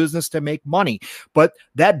in the business to make money. But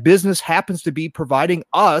that business happens to be providing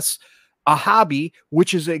us a hobby,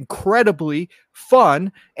 which is incredibly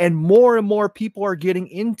fun, and more people are getting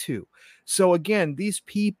into. So again, these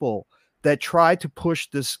people that try to push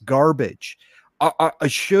this garbage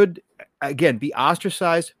should, again, be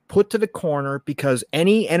ostracized, put to the corner, because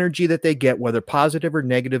any energy that they get, whether positive or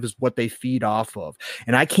negative, is what they feed off of.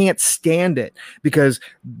 And I can't stand it, because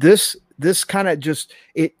this kind of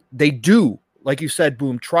they do, like you said,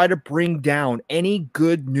 Boom, try to bring down any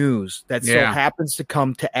good news that so happens to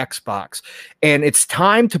come to Xbox. And it's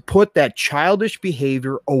time to put that childish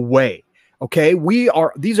behavior away. Okay,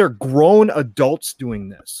 these are grown adults doing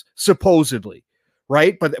this, supposedly,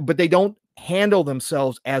 right? But they don't handle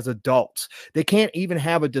themselves as adults. They can't even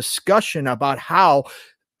have a discussion about how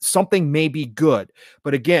something may be good.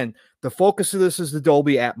 But again, the focus of this is the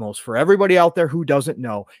Dolby Atmos. For everybody out there who doesn't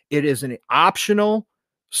know, it is an optional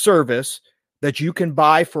service that you can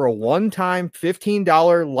buy for a one-time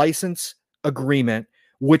 $15 license agreement,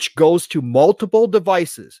 which goes to multiple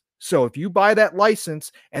devices. So if you buy that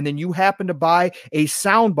license and then you happen to buy a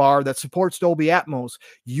sound bar that supports Dolby Atmos,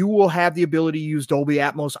 you will have the ability to use Dolby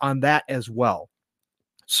Atmos on that as well.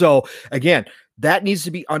 So again, that needs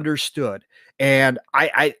to be understood. And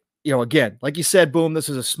I again, like you said, Boom, this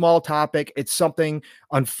is a small topic. It's something,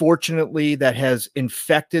 unfortunately, that has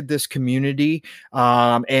infected this community.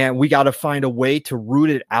 And we got to find a way to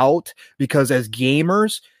root it out, because as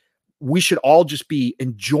gamers, we should all just be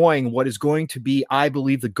enjoying what is going to be, I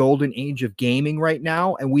believe, the golden age of gaming right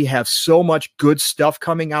now. And we have so much good stuff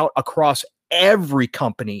coming out across every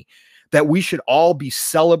company that we should all be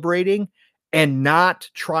celebrating, and not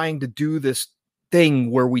trying to do this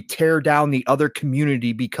thing where we tear down the other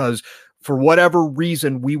community because for whatever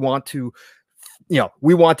reason we want to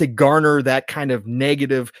garner that kind of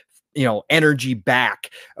negative energy back.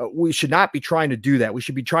 We should not be trying to do that. We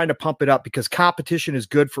should be trying to pump it up, because competition is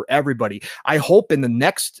good for everybody. I hope in the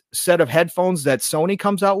next set of headphones that Sony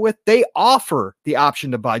comes out with, they offer the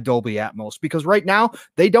option to buy Dolby Atmos, because right now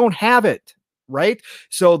they don't have it. Right.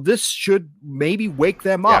 So this should maybe wake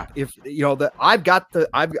them up. If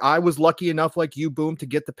I was lucky enough, like you, Boom, to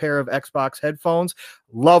get the pair of Xbox headphones.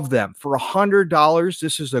 Love them for $100.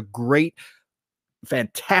 This is a great,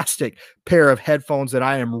 fantastic pair of headphones that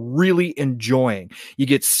I am really enjoying. You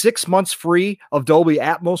get 6 months free of Dolby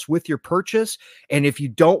Atmos with your purchase. And if you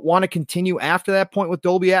don't want to continue after that point with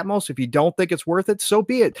Dolby Atmos, if you don't think it's worth it, so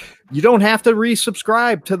be it. You don't have to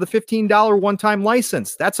resubscribe to the $15 one-time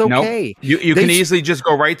license. That's okay. Nope. You can easily just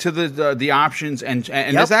go right to the options. And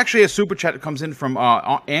there's actually a super chat that comes in from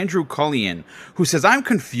Andrew Cullian, who says, I'm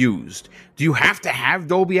confused. Do you have to have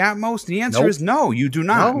Dolby Atmos? The answer is no, you do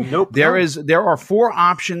not. There are 4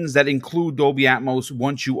 options that include Dolby Atmos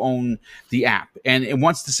once you own the app. And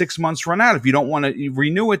once the 6 months run out, if you don't want to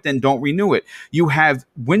renew it, then don't renew it. You have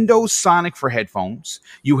Windows Sonic for headphones.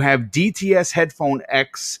 You have DTS Headphone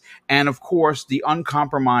X. And, of course, the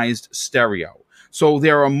uncompromised stereo. So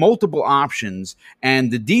there are multiple options,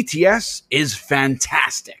 and the DTS is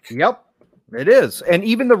fantastic. Yep. It is. And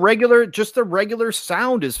even the regular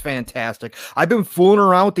sound is fantastic. I've been fooling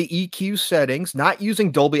around with the EQ settings, not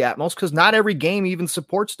using Dolby Atmos because not every game even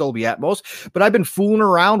supports Dolby Atmos, but I've been fooling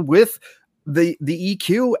around with the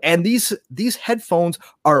EQ, and these headphones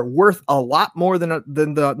are worth a lot more than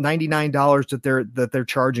the $99 that they're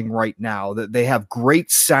charging right now. That they have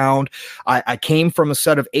great sound. I came from a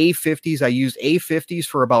set of A50s. I used A50s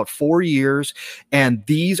for about 4 years, and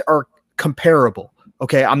these are comparable.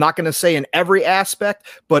 Okay, I'm not going to say in every aspect,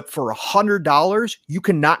 but for $100, you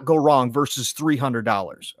cannot go wrong versus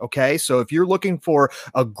 $300. Okay, so if you're looking for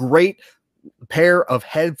a great pair of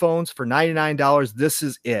headphones for $99, this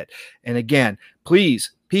is it. And again,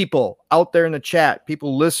 please, people out there in the chat,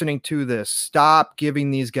 people listening to this, stop giving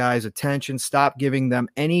these guys attention. Stop giving them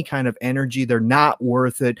any kind of energy. They're not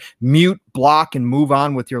worth it. Mute, block, and move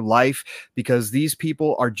on with your life, because these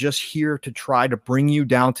people are just here to try to bring you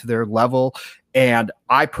down to their level. And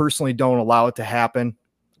I personally don't allow it to happen.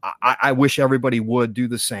 I wish everybody would do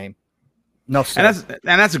the same. No, and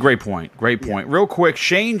that's a great point. Great point. Yeah. Real quick,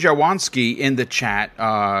 Shane Jawanski in the chat.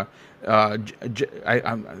 I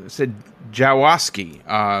said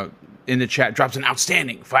Jawaski in the chat drops an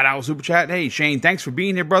outstanding $5 super chat. Hey Shane, thanks for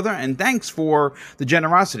being here, brother, and thanks for the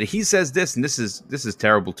generosity. He says this, and this is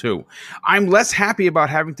terrible too. I'm less happy about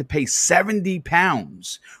having to pay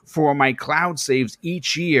 £70 for my cloud saves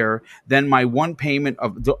each year than my one payment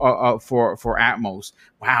of for Atmos.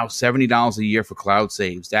 Wow, $70 a year for cloud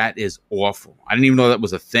saves. That is awful. I didn't even know that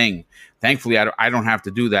was a thing. Thankfully, I don't have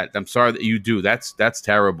to do that. I'm sorry that you do. That's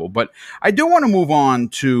terrible. But I do want to move on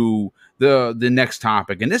to the next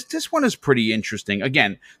topic. And this one is pretty interesting.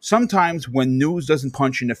 Again, sometimes when news doesn't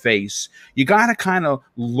punch you in the face, you got to kind of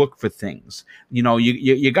look for things. You know,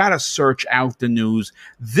 you got to search out the news.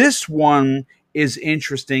 This one is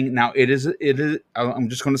interesting. Now, it is. I'm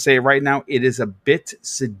just going to say it right now. It is a bit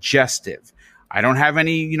suggestive. I don't have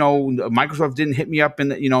any, Microsoft didn't hit me up in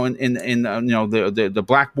the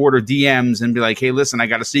Blackboard or DMs and be like, hey, listen, I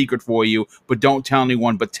got a secret for you, but don't tell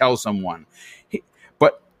anyone, but tell someone.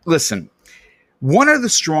 But listen, one of the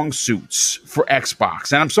strong suits for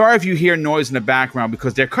Xbox, and I'm sorry if you hear noise in the background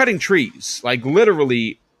because they're cutting trees, like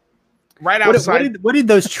literally right outside. What did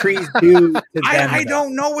those trees do to them? I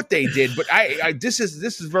don't know what they did, but this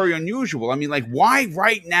is very unusual. I mean, like, why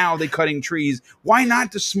right now are they cutting trees? Why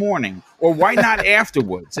not this morning? Or why not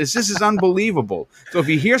afterwards? This is unbelievable. So if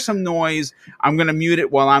you hear some noise, I'm going to mute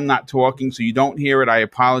it while I'm not talking so you don't hear it. I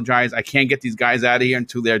apologize. I can't get these guys out of here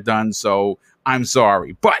until they're done, so I'm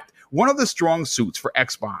sorry. But one of the strong suits for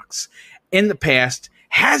Xbox in the past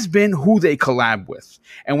has been who they collab with.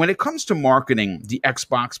 And when it comes to marketing the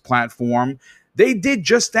Xbox platform, they did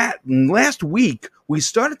just that. Last week, we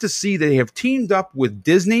started to see they have teamed up with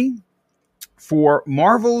Disney for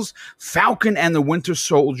Marvel's Falcon and the Winter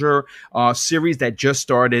Soldier series that just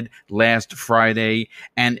started last Friday,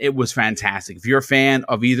 and it was fantastic. If you're a fan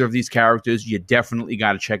of either of these characters, you definitely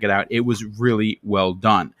got to check it out. It was really well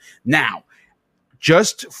done. Now,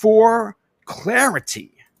 just for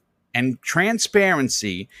clarity and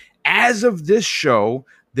transparency, as of this show,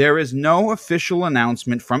 there is no official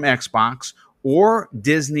announcement from Xbox or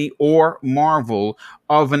Disney or Marvel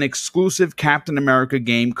of an exclusive Captain America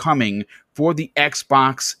game coming for the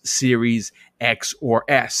Xbox Series X or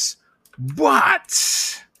S.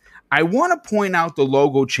 But I want to point out the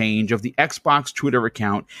logo change of the Xbox Twitter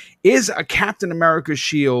account is a Captain America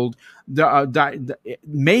shield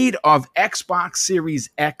made of Xbox Series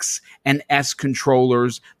X and S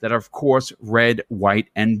controllers that are, of course, red, white,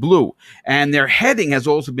 and blue. And their heading has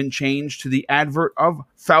also been changed to the advert of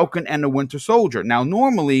Falcon and the Winter Soldier. Now,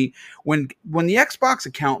 normally, when the Xbox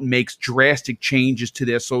account makes drastic changes to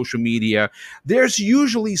their social media, there's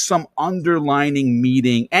usually some underlining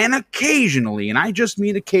meaning and occasionally, and I just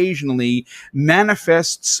mean occasionally,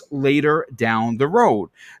 manifests later down the road.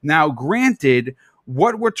 Now, granted,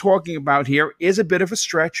 what we're talking about here is a bit of a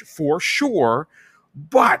stretch for sure,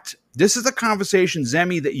 but this is a conversation,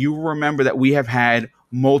 Zemi, that you remember that we have had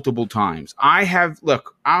multiple times. I'm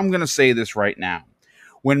going to say this right now.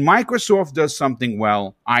 When Microsoft does something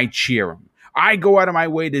well, I cheer them. I go out of my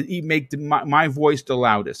way to make my voice the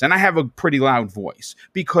loudest, and I have a pretty loud voice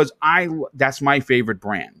because that's my favorite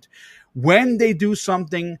brand. When they do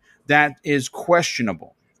something that is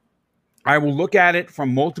questionable, I will look at it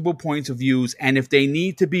from multiple points of views, and if they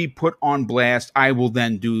need to be put on blast, I will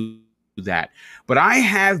then do that. But I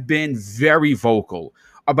have been very vocal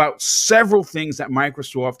about several things that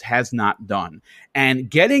Microsoft has not done.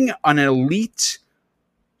 And getting an elite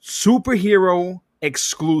superhero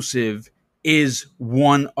exclusive is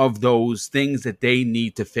one of those things that they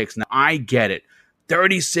need to fix. Now, I get it.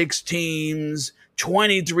 36 teams,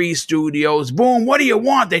 23 studios. Boom, what do you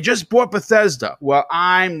want? They just bought Bethesda. Well,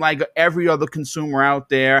 I'm like every other consumer out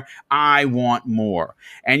there. I want more.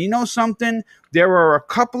 And you know something? There are a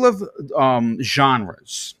couple of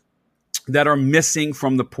genres that are missing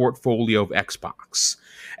from the portfolio of Xbox.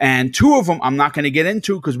 And two of them I'm not going to get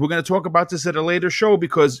into because we're going to talk about this at a later show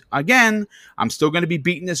because, again, I'm still going to be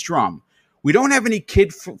beating this drum. We don't have any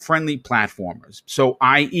kid-friendly platformers. So,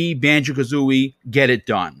 i.e. Banjo-Kazooie, get it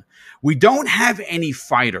done. We don't have any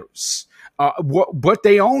fighters. But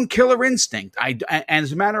they own Killer Instinct. And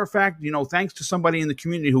as a matter of fact, thanks to somebody in the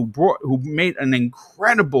community who made an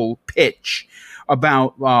incredible pitch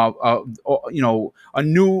about a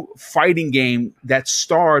new fighting game that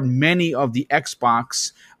starred many of the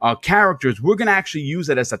Xbox characters. We're going to actually use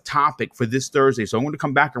that as a topic for this Thursday, so I'm going to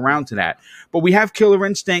come back around to that. But we have Killer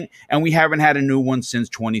Instinct, and we haven't had a new one since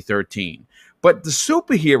 2013. But the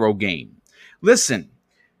superhero game, listen,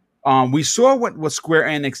 we saw what Square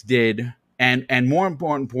Enix did. And more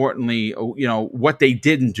importantly, what they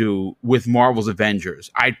didn't do with Marvel's Avengers.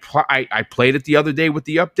 I played it the other day with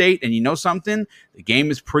the update, and you know something? The game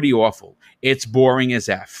is pretty awful. It's boring as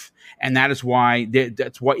F. And that's why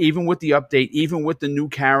even with the update, even with the new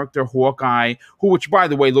character, Hawkeye, which, by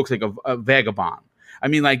the way, looks like a vagabond. I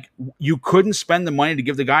mean, like, you couldn't spend the money to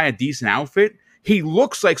give the guy a decent outfit. He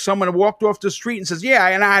looks like someone who walked off the street and says, yeah,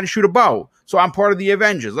 I know how to shoot a bow, so I'm part of the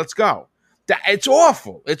Avengers. Let's go. It's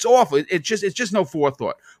awful. It's awful. It's just no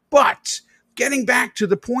forethought. But getting back to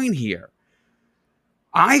the point here,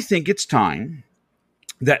 I think it's time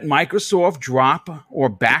that Microsoft drop or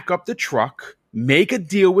back up the truck, make a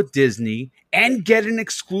deal with Disney, and get an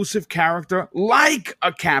exclusive character like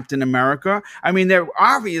a Captain America. I mean, they're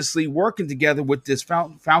obviously working together with this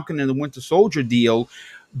Falcon and the Winter Soldier deal.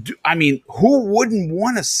 I mean, who wouldn't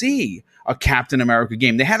want to see a Captain America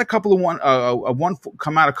game? They had a couple of one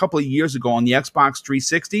come out a couple of years ago on the Xbox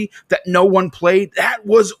 360 that no one played. That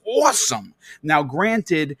was awesome. Now,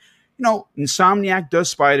 granted, Insomniac does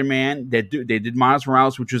Spider-Man. They did Miles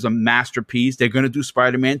Morales, which was a masterpiece. They're going to do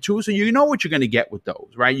Spider-Man 2, so you know what you're going to get with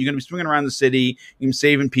those, right? You're going to be swinging around the city,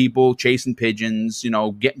 saving people, chasing pigeons,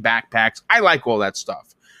 getting backpacks. I like all that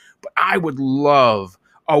stuff. But I would love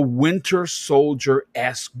a Winter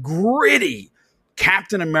Soldier-esque, gritty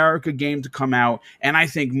Captain America game to come out, and I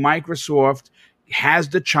think Microsoft has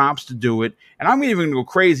the chops to do it. And I'm even going to go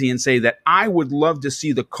crazy and say that I would love to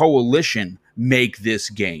see the Coalition make this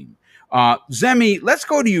game. Zemi, let's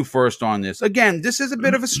go to you first on this. Again, this is a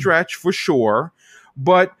bit of a stretch for sure,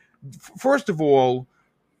 but first of all,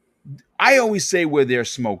 I always say where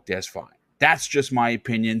there's smoke, there's fire. That's just my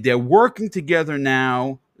opinion. They're working together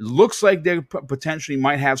now. Looks like they potentially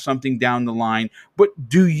might have something down the line. But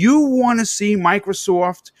do you want to see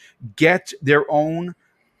Microsoft get their own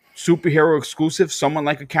superhero exclusive, someone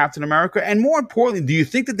like a Captain America? And more importantly, do you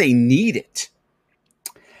think that they need it?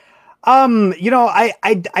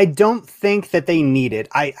 I don't think that they need it.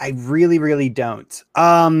 I really, really don't.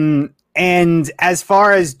 And as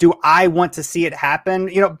far as do I want to see it happen,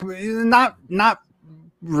 not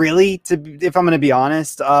really, if I'm going to be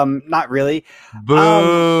honest, not really. Boo.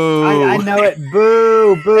 I know it.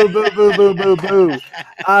 Boo, boo, boo, boo, boo, boo, boo.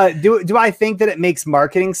 Do I think that it makes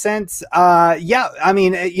marketing sense? Yeah. I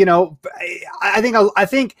mean, I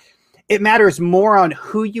think it matters more on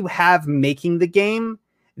who you have making the game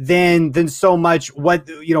than so much what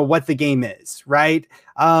the game is, right?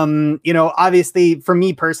 Obviously for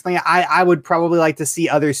me personally, I would probably like to see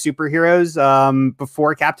other superheroes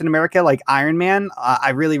before Captain America, like Iron Man.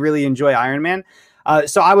 I really, really enjoy Iron Man.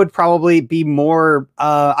 So I would probably be more,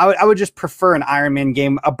 I would just prefer an Iron Man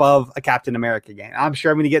game above a Captain America game. I'm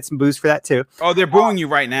sure I'm going to get some boost for that too. Oh, they're booing you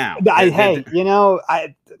right now.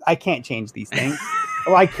 I can't change these things.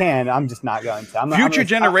 Well, I can. I'm just not going to. Future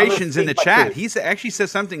Generations in the chat. He actually says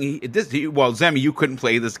something. Well, Zemi, you couldn't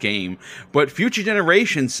play this game, but Future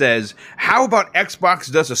Generation says, "How about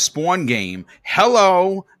Xbox does a Spawn game?"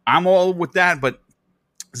 Hello, I'm all with that, but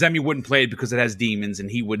Zemi wouldn't play it because it has demons, and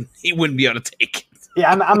he wouldn't be able to take it.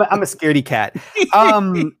 Yeah, I'm a scaredy cat.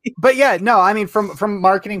 But yeah, no, I mean, from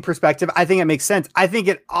marketing perspective, I think it makes sense. I think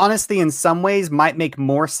it honestly, in some ways, might make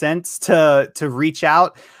more sense to reach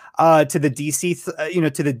out to the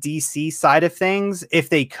DC, to the DC side of things, if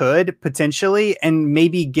they could potentially, and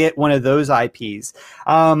maybe get one of those IPs.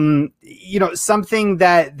 Something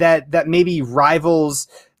that maybe rivals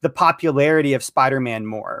the popularity of Spider-Man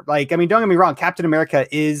more. Like, I mean, don't get me wrong, Captain America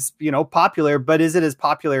is, popular, but is it as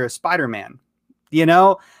popular as Spider-Man?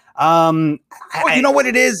 Well, you know what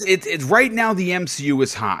it is? It's right now the MCU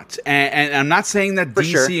is hot, and I'm not saying that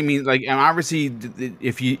DC. Sure. I mean, like, and obviously,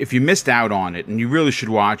 if you missed out on it, and you really should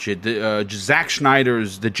watch it, Zack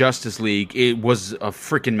Snyder's The Justice League, it was a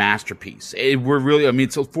freaking masterpiece. We're really, I mean,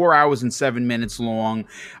 it's 4 hours and 7 minutes long.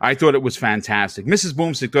 I thought it was fantastic. Mrs.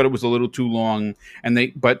 Boomstick thought it was a little too long,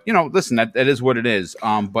 but you know, listen, that is what it is.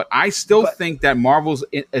 But I still think that Marvel's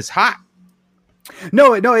is hot.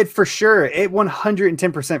 No, it for sure. It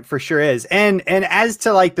 110% for sure is. And as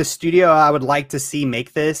to like the studio, I would like to see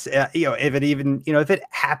make this, if it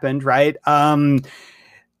happened, right. I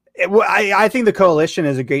think the Coalition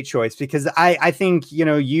is a great choice because I think,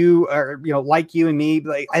 you are, like you and me,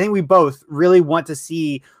 like, I think we both really want to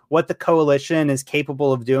see what the Coalition is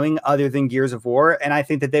capable of doing other than Gears of War. And I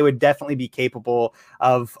think that they would definitely be capable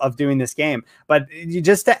of doing this game. But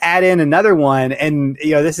just to add in another one, and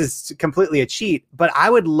this is completely a cheat, but I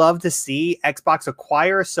would love to see Xbox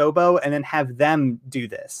acquire Asobo and then have them do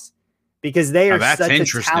this. Because they are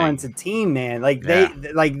such a talented team, man. Like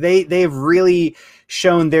they've really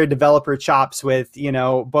shown their developer chops with,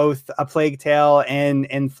 both A Plague Tale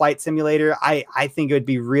and Flight Simulator. I think it would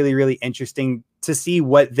be really, really interesting to see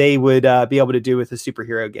what they would be able to do with a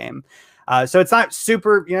superhero game. So it's not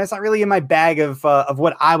super, it's not really in my bag of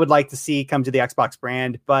what I would like to see come to the Xbox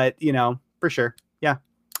brand, but for sure. Yeah.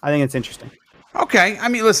 I think it's interesting. Okay, I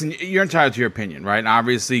mean, listen, you're entitled to your opinion, right? And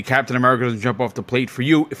obviously, Captain America doesn't jump off the plate for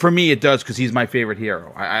you. For me, it does because he's my favorite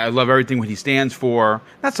hero. I love everything what he stands for.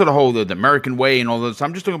 That's sort of whole the American way and all those.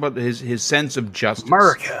 I'm just talking about his sense of justice,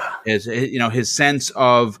 America, his sense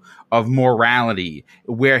of morality,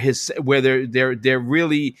 where there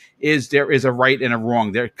really is a right and a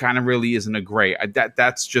wrong. There kind of really isn't a gray.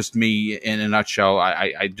 That's just me in a nutshell.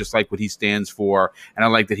 I just like what he stands for, and I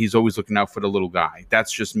like that he's always looking out for the little guy.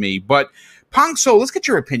 That's just me, but. Pongso, let's get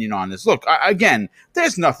your opinion on this. Look, again,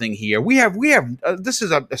 there's nothing here. We have. This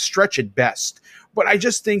is a stretch at best, but I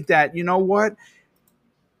just think that you know what,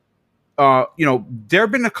 there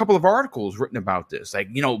have been a couple of articles written about this. Like,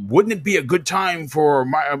 wouldn't it be a good time for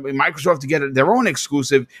Microsoft to get their own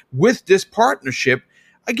exclusive with this partnership?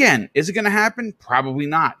 Again, is it going to happen? Probably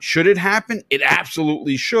not. Should it happen? It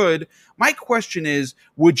absolutely should. My question is,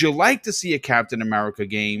 would you like to see a Captain America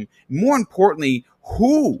game? More importantly,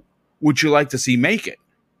 who would you like to see make it?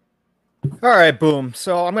 All right, boom.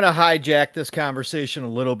 So I'm going to hijack this conversation a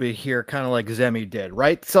little bit here, kind of like Zemi did,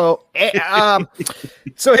 right? So,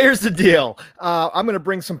 so here's the deal. I'm going to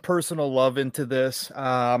bring some personal love into this.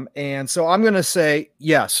 And so I'm going to say,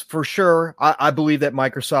 yes, for sure. I believe that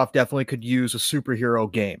Microsoft definitely could use a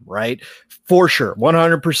superhero game, right? For sure.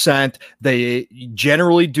 100%. They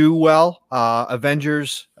generally do well.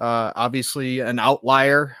 Avengers, obviously an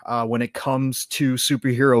outlier when it comes to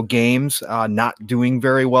superhero games, not doing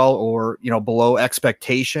very well or, below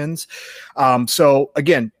expectations. So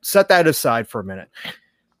again, set that aside for a minute.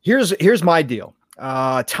 Here's my deal.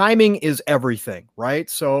 Timing is everything, right?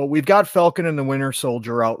 So we've got Falcon and the Winter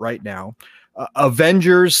Soldier out right now.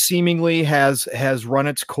 Avengers seemingly has run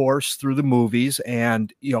its course through the movies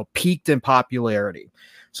and, peaked in popularity.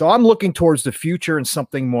 So I'm looking towards the future and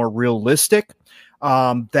something more realistic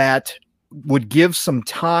that would give some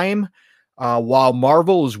time while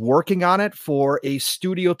Marvel is working on it for a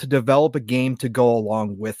studio to develop a game to go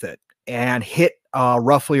along with it and hit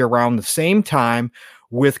roughly around the same time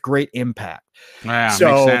with great impact. Yeah,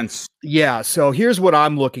 so, makes sense. Yeah, so here's what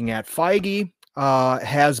I'm looking at. Feige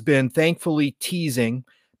has been thankfully teasing,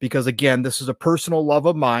 because again, this is a personal love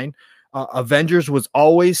of mine. Avengers was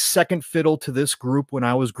always second fiddle to this group when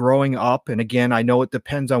I was growing up. And again, I know it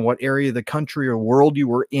depends on what area of the country or world you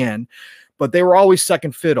were in, but they were always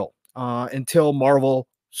second fiddle until Marvel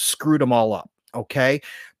screwed them all up. Okay.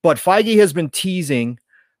 But Feige has been teasing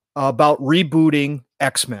about rebooting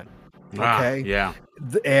X-Men. Okay. Yeah.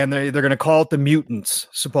 And they're going to call it the Mutants,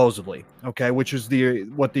 supposedly. Okay. Which is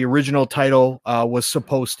what the original title was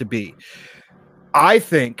supposed to be. I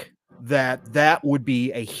think that would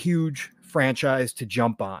be a huge franchise to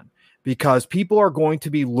jump on, because people are going to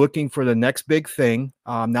be looking for the next big thing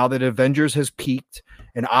now that Avengers has peaked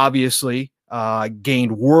and obviously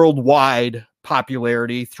gained worldwide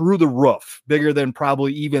popularity through the roof, bigger than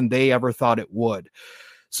probably even they ever thought it would.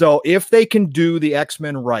 So if they can do the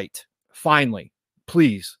X-Men right, finally,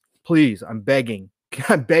 please, I'm begging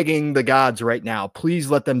the gods right now, please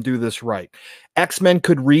let them do this right. X-Men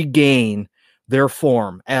could regain their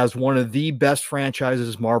form as one of the best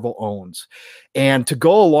franchises Marvel owns. And to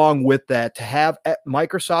go along with that, to have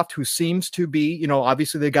Microsoft, who seems to be,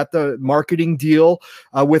 obviously they got the marketing deal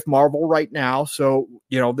with Marvel right now. So,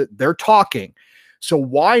 they're talking. So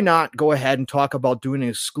why not go ahead and talk about doing an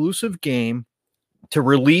exclusive game to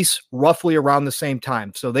release roughly around the same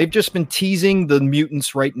time. So they've just been teasing the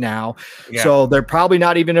mutants right now. Yeah. So they're probably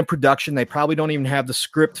not even in production. They probably don't even have the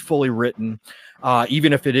script fully written,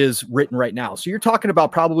 even if it is written right now. So you're talking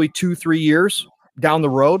about probably 2-3 years down the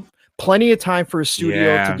road. Plenty of time for a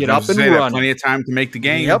studio to get up and running. Plenty of time to make the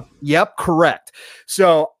game. Yep, correct.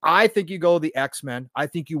 So I think you go the X-Men. I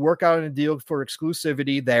think you work out a deal for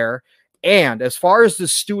exclusivity there. And as far as the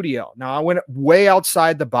studio, now I went way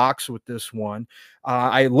outside the box with this one.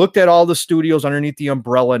 I looked at all the studios underneath the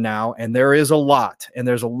umbrella now, and there is a lot, and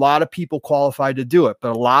there's a lot of people qualified to do it,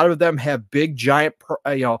 but a lot of them have big giant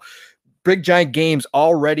games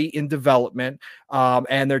already in development,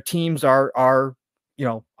 and their teams are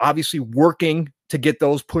obviously working to get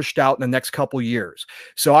those pushed out in the next couple years.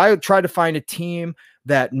 So I would try to find a team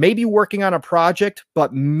that may be working on a project,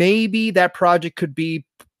 but maybe that project could be,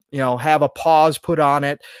 have a pause put on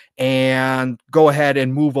it and go ahead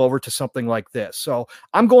and move over to something like this. So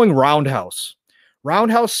I'm going Roundhouse.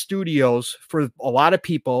 Roundhouse Studios, for a lot of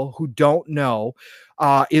people who don't know,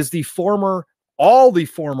 is all the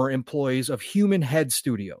former employees of Human Head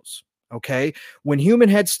Studios. Okay. When Human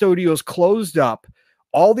Head Studios closed up,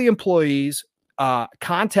 all the employees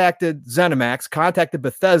contacted ZeniMax, contacted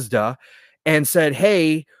Bethesda, and said,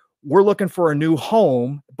 hey, we're looking for a new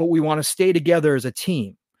home, but we want to stay together as a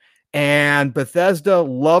team. And Bethesda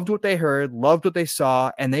loved what they heard, loved what they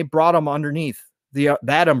saw, and they brought them underneath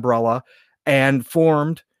that umbrella and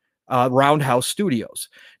formed Roundhouse Studios.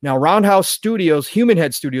 Now, Roundhouse Studios, Human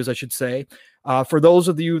Head Studios, I should say, for those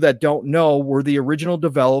of you that don't know, were the original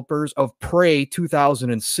developers of Prey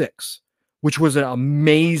 2006, which was an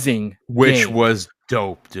amazing game. Was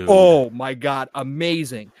dope, dude. Oh, my God,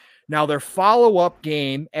 amazing. Now, their follow-up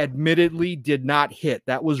game admittedly did not hit.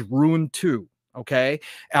 That was Rune 2. Okay.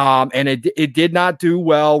 And it did not do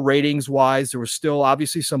well ratings wise. There was still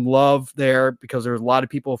obviously some love there because there was a lot of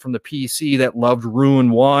people from the PC that loved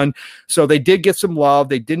Rune 1. So they did get some love.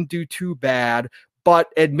 They didn't do too bad,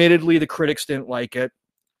 but admittedly the critics didn't like it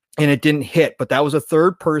and it didn't hit, but that was a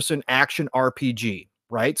third person action RPG,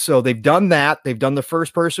 right? So they've done that. They've done the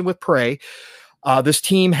first person with Prey. This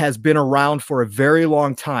team has been around for a very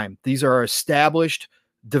long time. These are established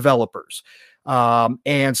developers.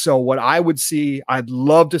 And so what I would see, I'd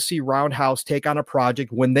love to see Roundhouse take on a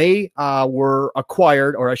project when they were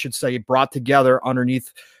acquired, or I should say brought together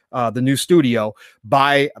underneath the new studio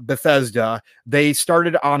by Bethesda. They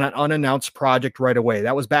started on an unannounced project right away.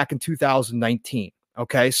 That was back in 2019.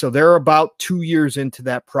 Okay. So they're about 2 years into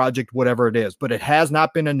that project, whatever it is, but it has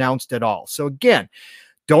not been announced at all. So again,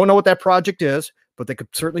 don't know what that project is, but they could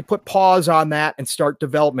certainly put pause on that and start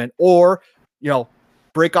development, or,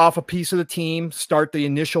 break off a piece of the team, start the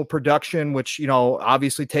initial production, which,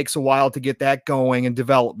 obviously takes a while to get that going and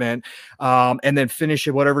development, and then finish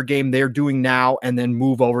at whatever game they're doing now and then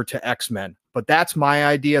move over to X-Men. But that's my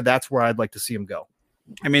idea. That's where I'd like to see them go.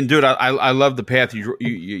 I mean, dude, I love the path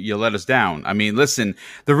you let us down. I mean, listen,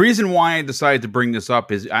 the reason why I decided to bring this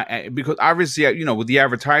up is because obviously, with the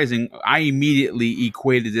advertising, I immediately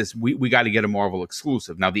equated this. We got to get a Marvel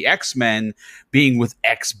exclusive. Now, the X-Men being with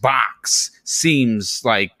Xbox seems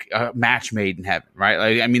like a match made in heaven, right?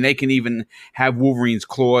 Like, I mean, they can even have Wolverine's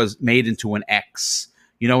claws made into an X.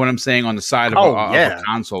 You know what I'm saying? On the side of, of a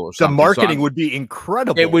console or something. The marketing would be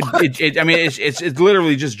incredible. It would. I mean, it's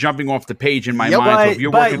literally just jumping off the page in my mind. But, so if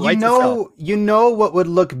you're working what would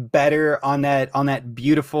look better on that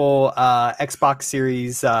beautiful Xbox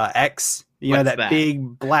Series X. That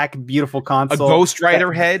big black beautiful console. A Ghost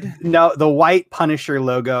Rider head? No, the white Punisher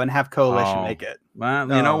logo, and have Coalition make it.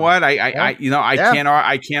 Well, you know what? I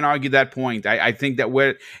can't argue that point. I think that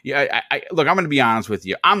look, I'm going to be honest with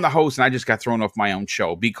you. I'm the host, and I just got thrown off my own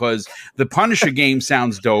show because the Punisher game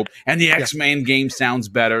sounds dope, and the X-Men game sounds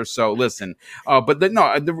better. So listen,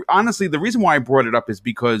 honestly, the reason why I brought it up is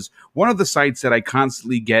because one of the sites that I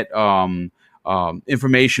constantly get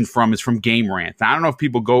information from is from Game Rant. Now, I don't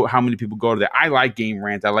know how many people go to there. I like Game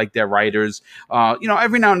Rant. I like their writers.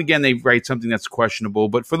 Every now and again they write something that's questionable,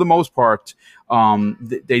 but for the most part,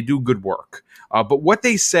 they do good work. But what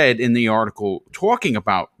they said in the article talking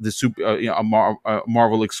about the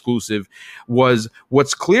Marvel exclusive was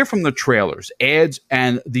what's clear from the trailers, ads,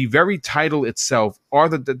 and the very title itself are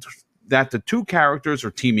that the two characters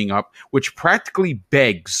are teaming up, which practically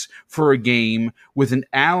begs for a game with an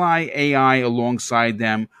ally AI alongside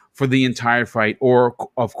them for the entire fight, or,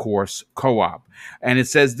 of course, co-op. And it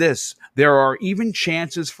says this: there are even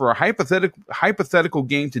chances for a hypothetical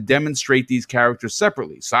game to demonstrate these characters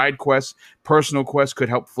separately. Side quests, personal quests could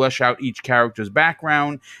help flesh out each character's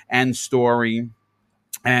background and story.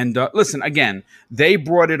 And listen, again, they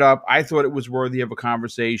brought it up. I thought it was worthy of a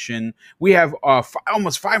conversation. We have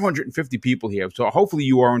almost 550 people here. So hopefully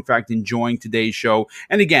you are, in fact, enjoying today's show.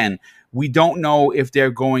 And again, we don't know if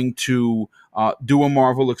they're going to do a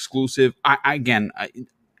Marvel exclusive.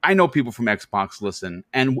 I know people from Xbox listen,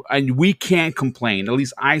 and we can't complain. At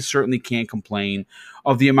least I certainly can't complain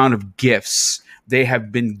of the amount of gifts they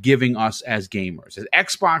have been giving us as gamers. As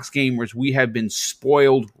Xbox gamers, we have been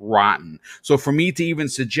spoiled rotten. So for me to even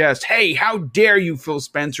suggest, hey, how dare you, Phil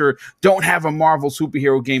Spencer, don't have a Marvel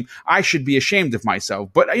superhero game, I should be ashamed of myself.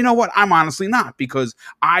 But you know what? I'm honestly not, because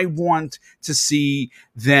I want to see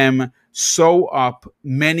them sew up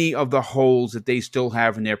many of the holes that they still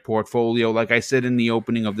have in their portfolio. Like I said in the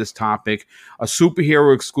opening of this topic, a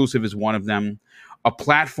superhero exclusive is one of them. A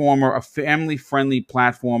platformer, a family-friendly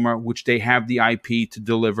platformer, which they have the IP to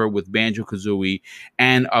deliver with Banjo-Kazooie,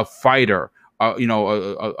 and a fighter,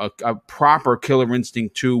 a proper Killer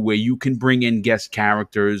Instinct 2, where you can bring in guest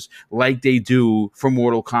characters like they do for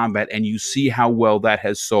Mortal Kombat, and you see how well that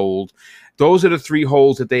has sold. Those are the three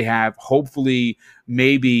holes that they have. Hopefully,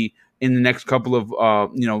 maybe in the next couple of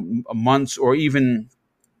months, or even,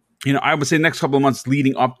 I would say next couple of months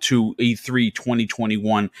leading up to E3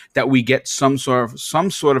 2021, that we get some sort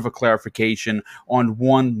of a clarification on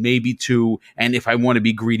one, maybe two, and if I want to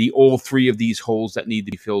be greedy, all three of these holes that need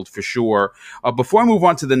to be filled for sure. Before I move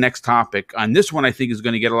on to the next topic, and this one I think is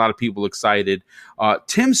going to get a lot of people excited,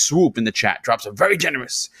 Tim Swoop in the chat drops a very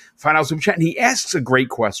generous $5 super chat, and he asks a great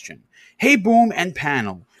question. Hey, Boom and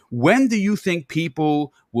panel, when do you think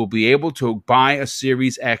people will be able to buy a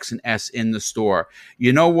Series X and S in the store?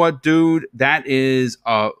 You know what, dude? That's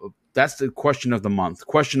the question of the month,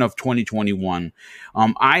 question of 2021.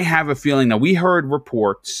 I have a feeling that we heard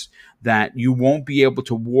reports that you won't be able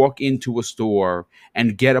to walk into a store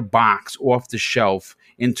and get a box off the shelf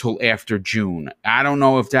until after June. I don't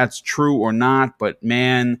know if that's true or not, but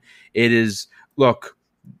man, it is. Look,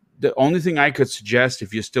 the only thing I could suggest,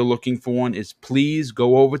 if you're still looking for one, is please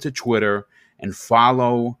go over to Twitter and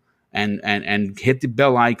follow and hit the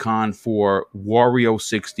bell icon for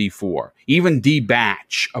Wario64. Even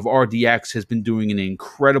D-Batch of RDX has been doing an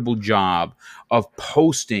incredible job of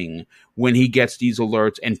posting when he gets these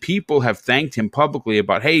alerts, and people have thanked him publicly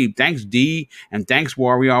about, hey, thanks D and thanks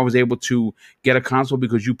Wario, I was able to get a console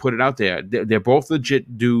because you put it out there. They're both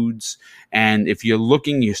legit dudes, and if you're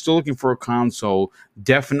still looking for a console,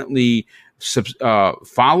 definitely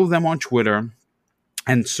follow them on Twitter.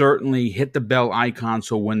 And certainly hit the bell icon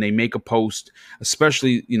so when they make a post,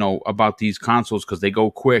 especially, about these consoles, because they go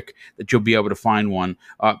quick, that you'll be able to find one.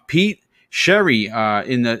 Pete Sherry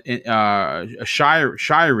Shirey,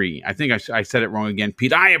 I think I said it wrong again.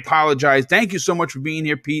 Pete, I apologize. Thank you so much for being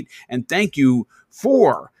here, Pete. And thank you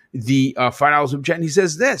for the $5 super chat. And he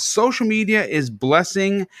says this: social media is a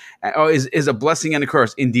blessing and a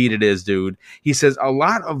curse. Indeed it is, dude. He says a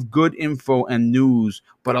lot of good info and news,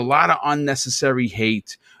 but a lot of unnecessary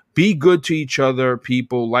hate. Be good to each other,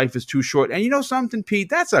 people. Life is too short. And you know something, Pete?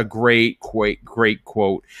 That's a great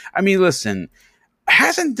quote. I mean, listen,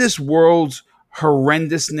 hasn't this world's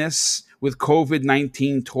horrendousness with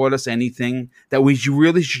COVID-19 taught us anything? That we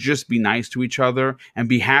really should just be nice to each other and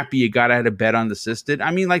be happy you got out of bed unassisted?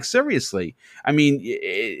 I mean, like, seriously. I mean,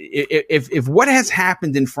 if what has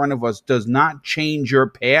happened in front of us does not change your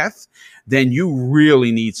path, then you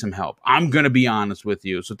really need some help. I'm going to be honest with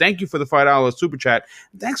you. So thank you for the $5 super chat.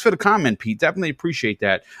 Thanks for the comment, Pete. Definitely appreciate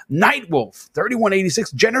that. Nightwolf,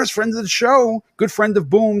 3186, generous friend of the show, good friend of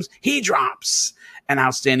Boom's. He drops an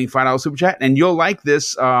outstanding $5 super chat. And you'll like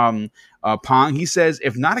this, Pong. He says,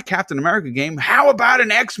 if not a Captain America game, how about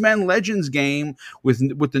an X-Men Legends game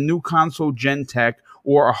with the new console gen tech,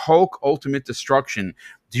 or a Hulk Ultimate Destruction?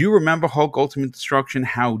 Do you remember Hulk Ultimate Destruction?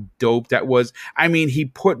 How dope that was. I mean, he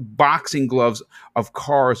put boxing gloves of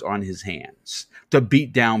cars on his hands to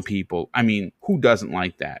beat down people. I mean, who doesn't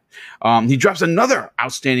like that? He drops another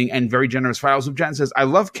outstanding and very generous $5 super chat and says, I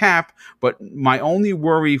love Cap, but my only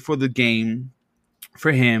worry for the game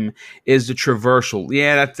for him is the traversal.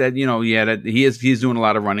 Yeah, he's doing a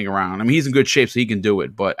lot of running around. I mean, he's in good shape, so he can do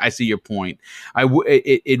it. But I see your point.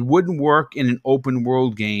 It wouldn't work in an open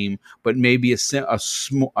world game, but maybe a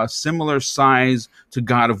similar size to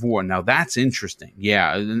God of War. Now that's interesting.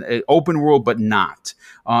 Yeah, an open world, but not.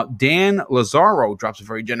 Dan Lazaro drops a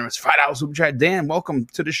very generous $5 super chat. Dan, welcome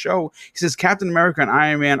to the show. He says Captain America and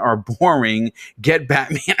Iron Man are boring. Get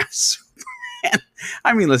Batman a Superman.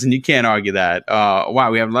 I mean, listen, you can't argue that.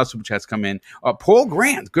 Wow, we have a lot of super chats come in. Paul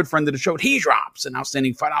Grant, good friend of the show, he drops an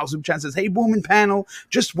outstanding $5 super chat. Says, hey, Boom and panel,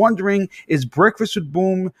 just wondering, is Breakfast with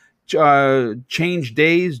Boom change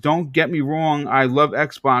days. Don't get me wrong. I love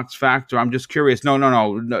Xbox Factor. I'm just curious.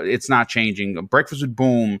 No. It's not changing. Breakfast with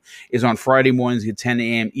Boom is on Friday mornings at 10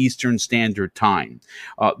 a.m. Eastern Standard Time.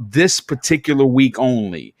 This particular week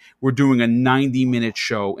only, we're doing a 90-minute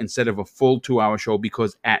show instead of a full 2-hour show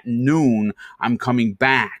because at noon, I'm coming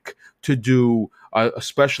back to do a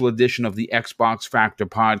special edition of the Xbox Factor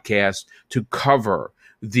podcast to cover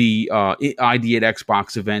the ID at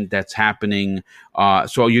Xbox event that's happening.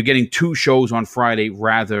 So you're getting 2 shows on Friday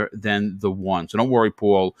rather than the one. So don't worry,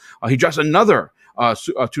 Paul. He drops another $2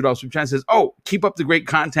 super chat and says, "Oh, keep up the great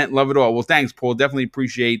content. Love it all." Well, thanks, Paul. Definitely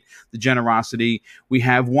appreciate the generosity. We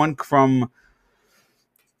have one from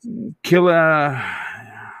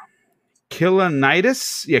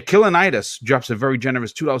Killanitis. Yeah, Killanitis drops a very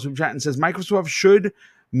generous $2 super chat and says, "Microsoft should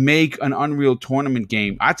make an Unreal Tournament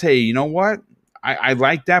game." I tell you, you know what? I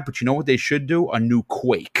like that, but you know what they should do? A new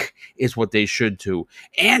Quake is what they should do.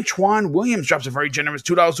 Antoine Williams drops a very generous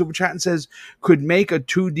 $2 super chat and says, "Could make a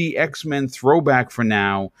 2D X-Men throwback for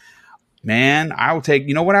now." Man, I will take,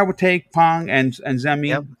 you know what I would take, Pong and Zemi?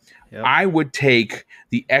 Yep. I would take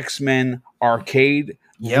the X-Men arcade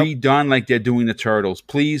redone like they're doing the Turtles.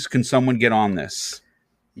 Please, can someone get on this?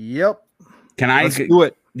 Yep. Can I? Let's do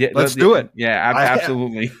it. Yeah, let's do it. Yeah,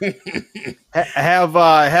 absolutely. Have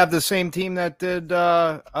the same team that did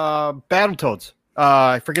Battletoads.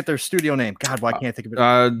 I forget their studio name. God, why can't I think of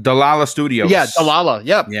it? Delilah Studios. Yeah, Delilah.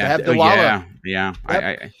 Yep. Yeah, have Delilah. Yeah.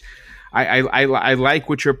 Yep. I like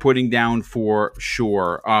what you're putting down for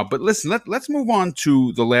sure. But listen, let's move on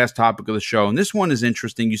to the last topic of the show, and this one is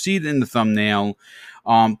interesting. You see it in the thumbnail.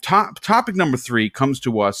 Topic number 3 comes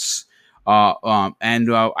to us. I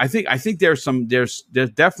think there's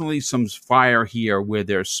definitely some fire here where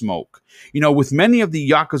there's smoke. You know, with many of the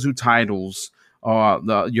Yakuza titles,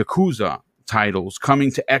 the Yakuza titles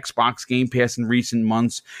coming to Xbox Game Pass in recent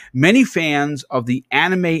months, many fans of the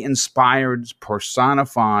anime-inspired Persona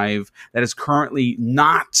 5 that is currently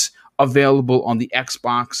not available on the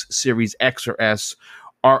Xbox Series X or S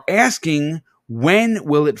are asking, when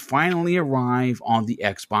will it finally arrive on the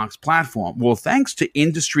Xbox platform? Well, thanks to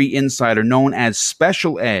industry insider known as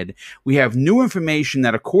Special Ed, we have new information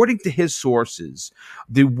that, according to his sources,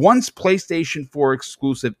 the once PlayStation 4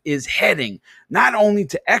 exclusive is heading not only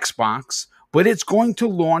to Xbox, but it's going to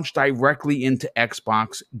launch directly into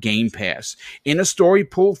Xbox Game Pass. In a story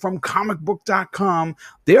pulled from comicbook.com,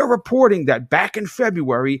 they're reporting that back in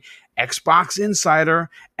February, Xbox Insider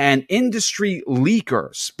and industry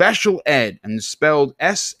leaker Special Ed, and spelled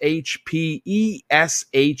SHPESHAL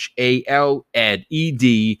Ed,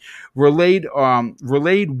 ED,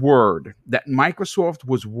 relayed word that Microsoft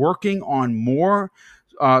was working on more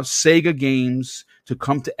Sega games to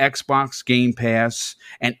come to Xbox Game Pass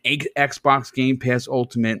and Xbox Game Pass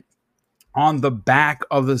Ultimate on the back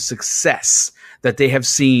of the success that they have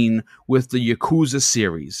seen with the Yakuza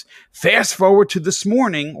series. Fast forward to this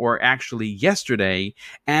morning, or actually yesterday,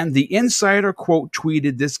 and the insider quote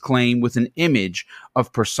tweeted this claim with an image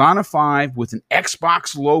of Persona 5 with an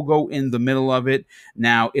Xbox logo in the middle of it.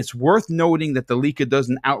 Now, it's worth noting that the leaker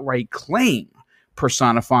doesn't outright claim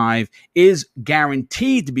Persona 5 is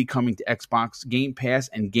guaranteed to be coming to Xbox Game Pass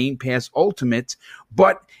and Game Pass Ultimate,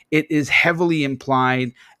 but it is heavily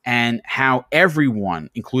implied, and how everyone,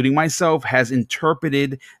 including myself, has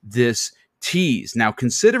interpreted this tease. Now,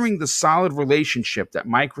 considering the solid relationship that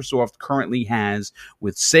Microsoft currently has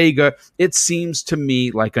with Sega, it seems to me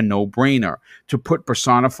like a no-brainer to put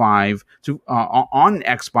Persona 5 on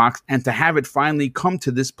Xbox and to have it finally come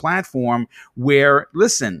to this platform where,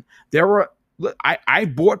 listen, I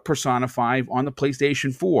bought Persona 5 on the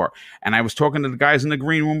PlayStation 4, and I was talking to the guys in the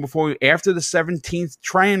green room before. After the 17th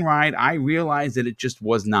train ride, I realized that it just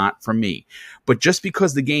was not for me. But just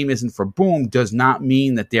because the game isn't for Boom does not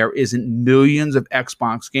mean that there isn't millions of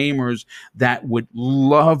Xbox gamers that would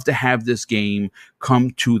love to have this game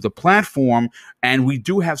come to the platform. And we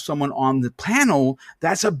do have someone on the panel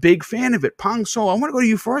that's a big fan of it. Pong Sol, I want to go to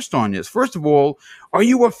you first on this. First of all, are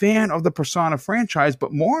you a fan of the Persona franchise?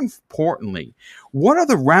 But more importantly, what are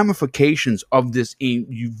the ramifications of this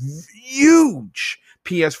huge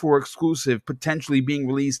PS4 exclusive potentially being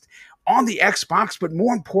released on the Xbox, but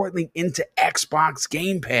more importantly, into Xbox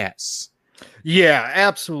Game Pass? Yeah,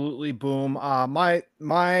 absolutely. Boom.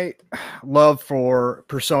 My love for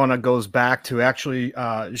Persona goes back to actually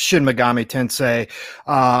Shin Megami Tensei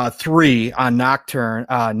 3 on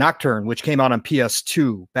Nocturne, which came out on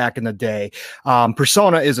PS2 back in the day.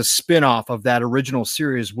 Persona is a spin-off of that original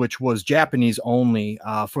series, which was Japanese only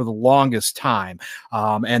for the longest time.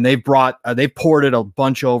 And they ported a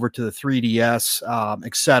bunch over to the 3DS,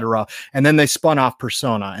 etc. And then they spun off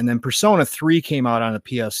Persona. And then Persona 3 came out on the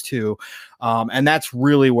PS2. And that's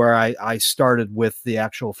really where I started with the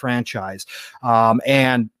actual franchise.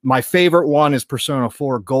 And my favorite one is Persona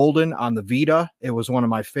 4 Golden on the Vita. It was one of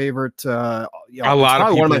my favorite. A lot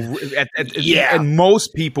of people, and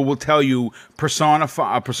most people will tell you Persona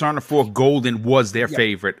 4 Golden was their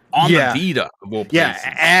favorite on the Vita of all places.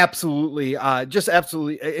 Yeah, absolutely. Just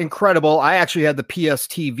absolutely incredible. I actually had the PS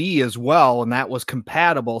TV as well, and that was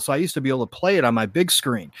compatible. So I used to be able to play it on my big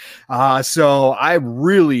screen. So I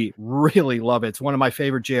really, really love it. It's one of my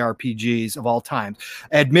favorite JRPGs of all time.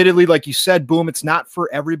 Admittedly, like you said, Boom, it's not for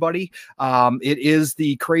everybody. It is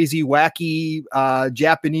the crazy, wacky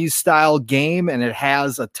Japanese style game, and it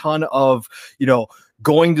has a ton of,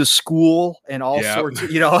 going to school and all sorts of,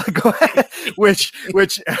 which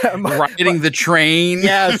riding the train.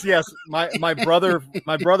 Yes. My brother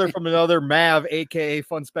from another Mav, aka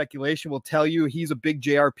Fun Speculation, will tell you he's a big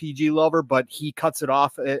JRPG lover, but he cuts it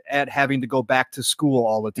off at having to go back to school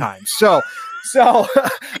all the time. So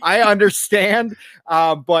I understand.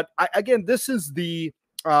 But again, this is the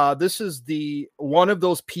one of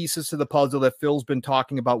those pieces to the puzzle that Phil's been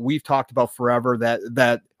talking about. We've talked about forever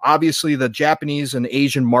that obviously the Japanese and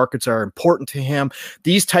Asian markets are important to him.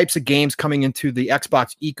 These types of games coming into the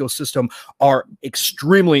Xbox ecosystem are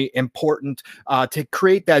extremely important to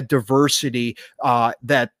create that diversity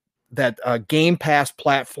that Game Pass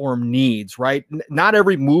platform needs, right? Not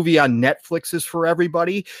every movie on Netflix is for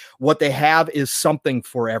everybody. What they have is something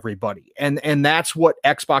for everybody. And that's what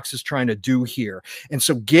Xbox is trying to do here. And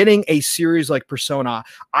so getting a series like Persona,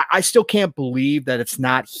 I still can't believe that it's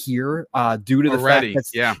not here due to the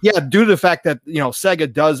fact that,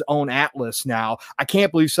 Sega does own Atlas now. I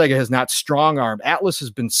can't believe Sega has not strong-armed. Atlas has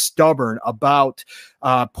been stubborn about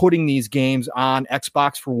putting these games on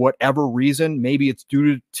Xbox for whatever reason. Maybe it's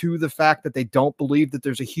due to the fact that they don't believe that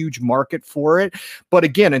there's a huge market for it. But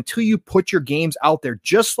again, until you put your games out there,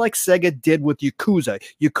 just like Sega did with Yakuza,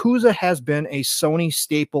 Yakuza has been a Sony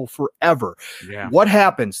staple forever. Yeah. What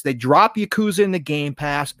happens? They drop Yakuza in the Game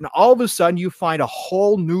Pass, and all of a sudden you find a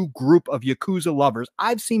whole new group of Yakuza lovers.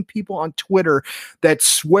 I've seen people on Twitter that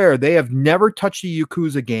swear they have never touched a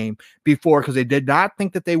Yakuza game before because they did not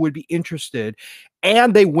think that they would be interested.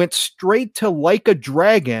 And they went straight to Like a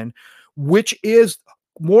Dragon, which is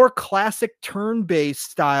more classic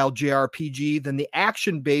turn-based style JRPG than the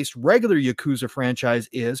action-based regular Yakuza franchise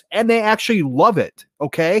is, and they actually love it,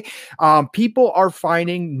 okay? People are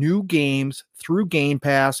finding new games through Game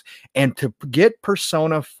Pass, and to get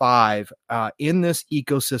Persona 5 in this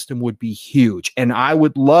ecosystem would be huge. And I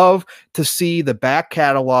would love to see the back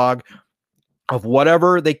catalog of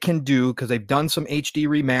whatever they can do, because they've done some HD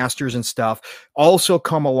remasters and stuff, also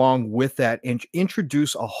come along with that and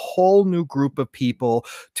introduce a whole new group of people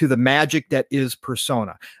to the magic that is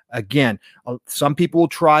Persona. Again, some people will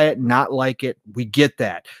try it, not like it. We get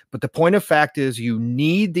that. But the point of fact is you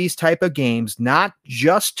need these type of games, not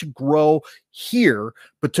just to grow here,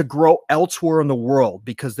 but to grow elsewhere in the world,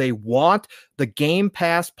 because they want the Game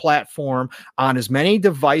Pass platform on as many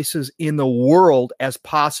devices in the world as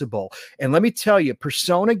possible. And let me tell you,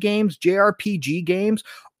 Persona games, JRPG games,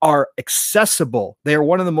 are accessible. They are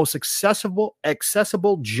one of the most accessible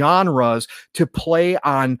genres to play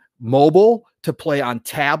on mobile, to play on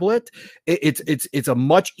tablet. It's a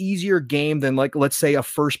much easier game than, like, let's say, a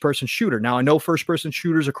first-person shooter. Now, I know first-person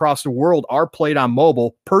shooters across the world are played on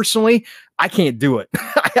mobile. Personally, I can't do it.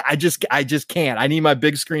 I just can't. I need my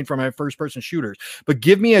big screen for my first-person shooters. But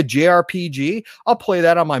give me a JRPG, I'll play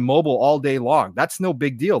that on my mobile all day long. That's no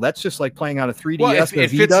big deal. That's just like playing on a 3DS. Well, it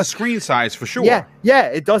fits the screen size for sure. Yeah,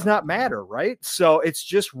 it does not matter, right? So it's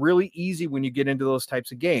just really easy when you get into those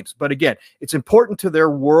types of games. But again, it's important to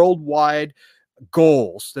their worldwide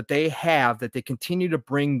goals that they have, that they continue to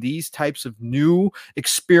bring these types of new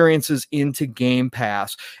experiences into Game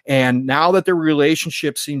Pass. And now that their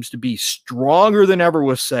relationship seems to be stronger than ever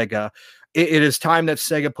with Sega, it is time that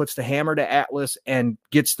Sega puts the hammer to Atlas and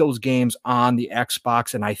gets those games on the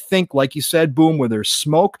Xbox. And I think, like you said, Boom, where there's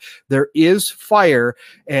smoke, there is fire.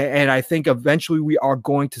 And I think eventually we are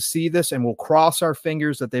going to see this, and we'll cross our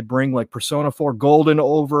fingers that they bring like Persona 4 Golden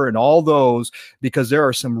over and all those, because there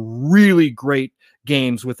are some really great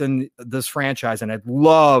games within this franchise. And I'd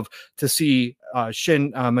love to see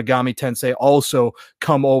Shin Megami Tensei also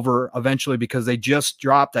come over eventually, because they just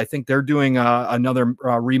dropped, I think they're doing another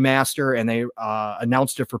remaster, and they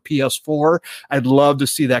announced it for PS4. I'd love to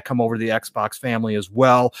see that come over to the Xbox family as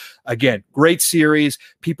well. Again, great series.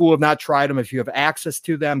 People who have not tried them, if you have access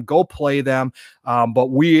to them, go play them.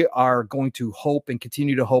 But we are going to hope and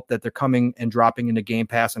continue to hope that they're coming and dropping into Game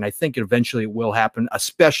Pass, and I think eventually it will happen,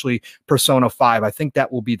 especially Persona 5. I think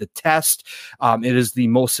that will be the test. It is the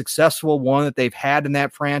most successful one that they've had in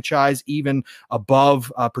that franchise, even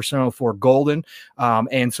above Persona 4 Golden.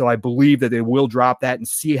 And so I believe that they will drop that and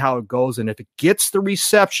see how it goes. And if it gets the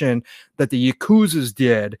reception that the Yakuzas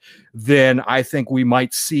did, then I think we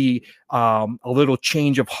might see a little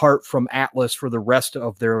change of heart from Atlas for the rest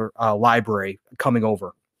of their library coming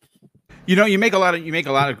over. You know, you make a lot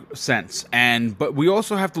of sense, but we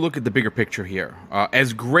also have to look at the bigger picture here.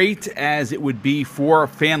 As great as it would be for a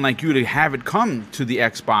fan like you to have it come to the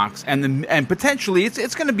Xbox, and potentially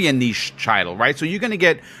it's going to be a niche title, right? So you're going to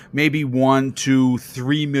get maybe 1, 2,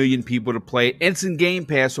 3 million people to play it. It's in Game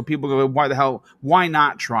Pass, so people go, why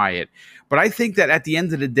not try it? But I think that at the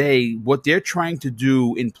end of the day, what they're trying to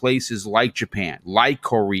do in places like Japan, like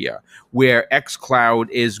Korea, where xCloud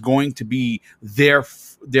is going to be their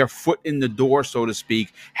foot in the door, so to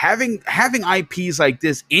speak, having IPs like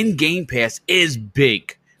this in Game Pass is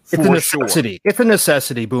big. It's a necessity. Sure. It's a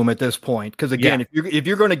necessity, Boom, at this point. Because again, if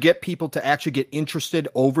you're going to get people to actually get interested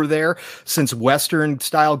over there, since Western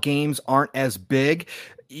style games aren't as big,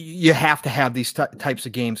 you have to have these types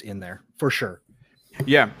of games in there for sure.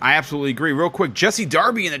 Yeah, I absolutely agree. Real quick, Jesse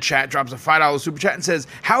Darby in the chat drops a $5 super chat and says,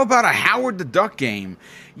 how about a Howard the Duck game?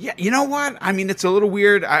 Yeah, you know what? I mean, it's a little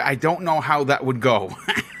weird. I don't know how that would go.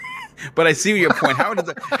 But I see your point. Howard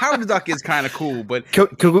the Duck is kind of cool, but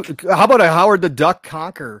how about a Howard the Duck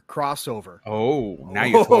Conquer crossover? Oh, now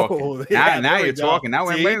you're talking. Now you're talking. Now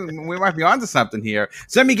we might be onto something here.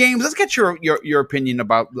 Semi Games, let's get your opinion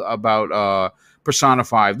about Persona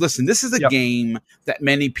 5. Listen, this is a game that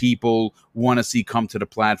many people want to see come to the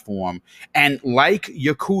platform, and like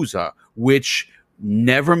Yakuza, which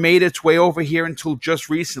never made its way over here until just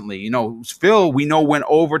recently. You know, Phil, we know, went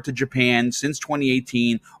over to Japan since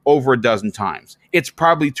 2018 over a dozen times. It's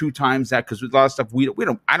probably 2 times that, because with a lot of stuff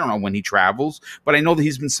I don't know when he travels, but I know that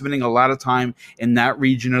he's been spending a lot of time in that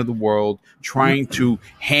region of the world trying to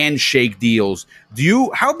handshake deals.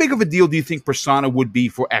 How big of a deal do you think Persona would be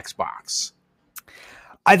for Xbox?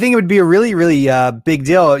 I think it would be a really, really big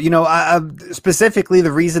deal. You know, specifically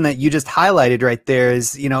the reason that you just highlighted right there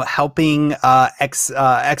is, you know, helping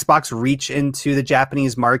Xbox reach into the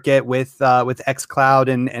Japanese market with xCloud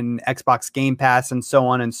and Xbox Game Pass and so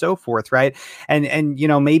on and so forth, right? And you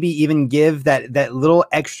know, maybe even give that little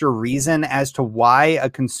extra reason as to why a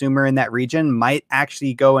consumer in that region might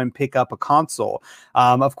actually go and pick up a console.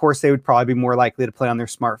 Of course, they would probably be more likely to play on their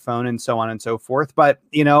smartphone and so on and so forth. But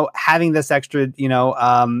you know, having this extra,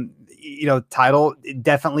 title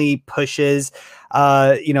definitely pushes,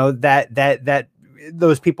 that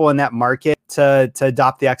those people in that market to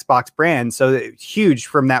adopt the Xbox brand. So huge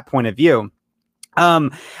from that point of view.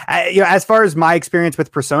 As far as my experience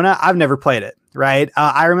with Persona, I've never played it. Right.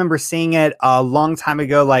 I remember seeing it a long time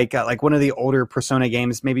ago, like one of the older Persona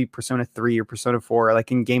games, maybe Persona 3 or Persona 4, like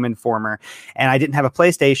in Game Informer. And I didn't have a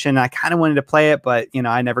PlayStation. I kind of wanted to play it, but, you know,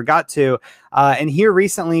 I never got to. And here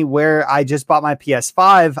recently, where I just bought my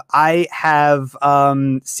PS5, I have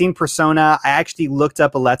seen Persona. I actually looked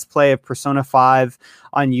up a Let's Play of Persona 5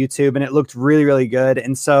 on YouTube, and it looked really, really good.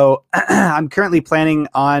 And so I'm currently planning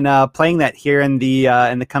on playing that here in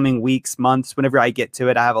the coming weeks, months, whenever I get to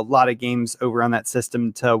it. I have a lot of games over on that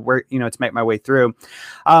system to make my way through.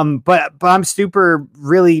 But I'm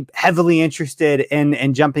really heavily interested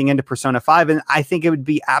in jumping into Persona 5. And I think it would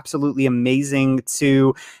be absolutely amazing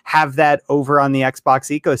to have that over on the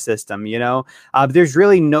Xbox ecosystem. You know, there's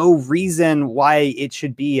really no reason why it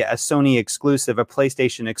should be a Sony exclusive, a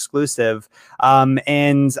PlayStation exclusive.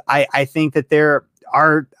 And I think that there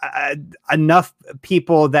are enough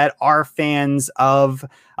people that are fans of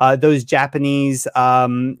those Japanese,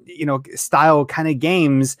 style kind of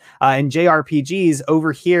games and JRPGs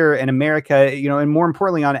over here in America, you know, and more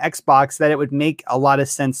importantly on Xbox, that it would make a lot of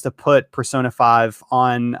sense to put Persona 5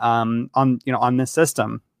 on this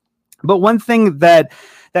system. But one thing that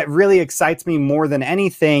really excites me more than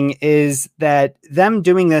anything is that them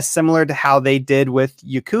doing this similar to how they did with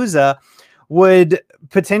Yakuza would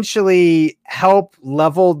potentially help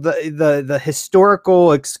level the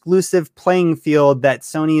historical exclusive playing field that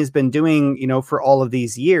Sony has been doing, you know, for all of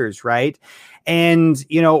these years, right? And,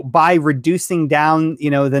 you know, by reducing down, you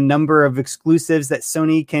know, the number of exclusives that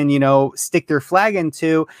Sony can, you know, stick their flag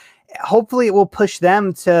into, hopefully it will push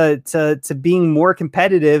them to being more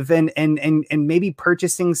competitive and maybe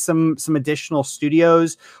purchasing some additional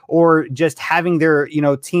studios, or just having their,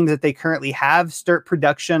 teams that they currently have start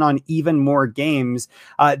production on even more games.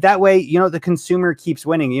 That way, the consumer keeps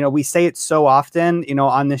winning. We say it so often,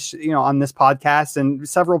 on this podcast, and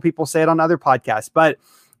several people say it on other podcasts, but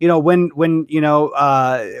when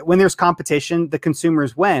there's competition, the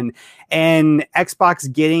consumers win. And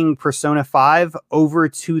Xbox getting Persona 5 over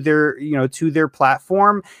to their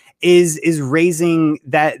platform is raising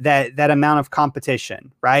that amount of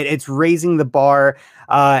competition, right? It's raising the bar,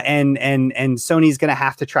 and Sony's going to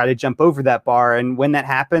have to try to jump over that bar. And when that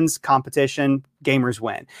happens, competition, gamers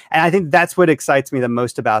win. And I think that's what excites me the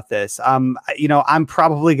most about this. I'm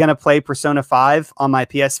probably going to play Persona 5 on my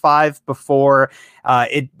PS5 before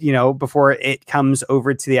it comes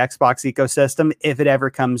over to the Xbox ecosystem, if it ever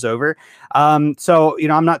comes over. So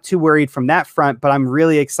I'm not too worried from that front, but I'm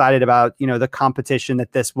really excited about, the competition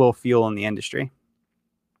that this will fuel in the industry.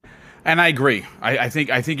 And I agree. I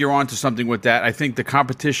think you're onto something with that. I think the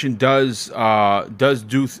competition does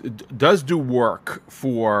do work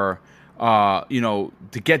for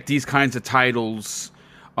to get these kinds of titles.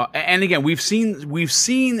 And again, we've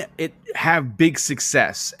seen it have big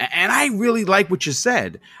success. And I really like what you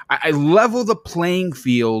said. I level the playing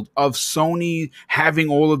field of Sony having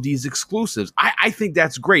all of these exclusives. I think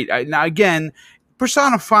that's great. Now, again,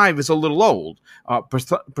 Persona 5 is a little old.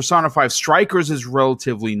 Persona 5 Strikers is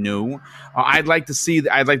relatively new. I'd like to see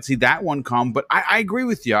that one come, but I agree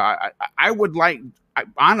with you. I would like,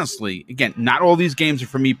 honestly, again, not all these games are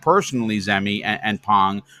for me personally, Zemi and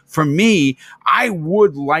Pong. For me, I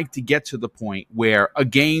would like to get to the point where a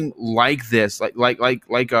game like this, like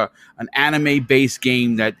an anime-based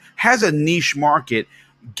game that has a niche market,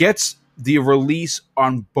 gets the release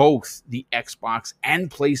on both the Xbox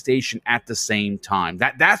and PlayStation at the same time.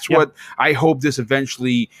 That's what I hope this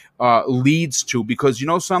eventually leads to, because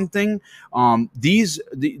something,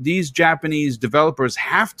 these Japanese developers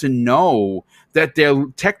have to know that they're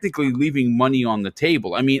technically leaving money on the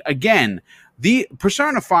table. I mean, again, the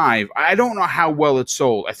Persona 5, I don't know how well it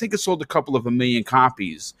sold. I think it sold a couple of 1 million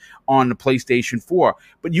copies on the PlayStation 4,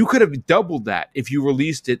 but you could have doubled that if you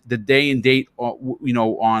released it the day and date,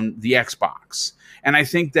 on the Xbox. And I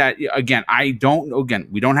think that, again,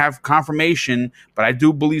 we don't have confirmation, but I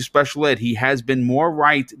do believe Special Ed, he has been more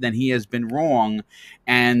right than he has been wrong.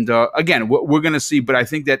 And again, we're going to see, but I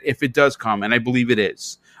think that if it does come, and I believe it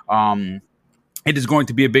is, it is going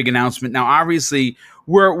to be a big announcement. Now, obviously,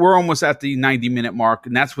 we're almost at the 90-minute mark,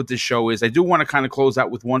 and that's what this show is. I do want to kind of close out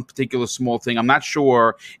with one particular small thing. I'm not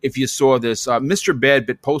sure if you saw this. Mr.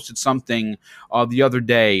 Badbit posted something the other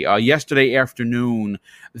day, yesterday afternoon,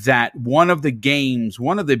 that one of the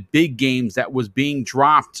big games that was being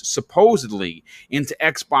dropped supposedly into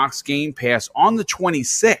Xbox Game Pass on the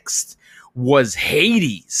 26th was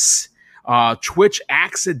Hades. Twitch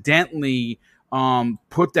accidentally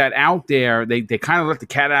put that out there. They kind of let the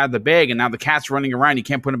cat out of the bag, and now the cat's running around. You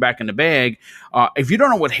can't put it back in the bag. If you don't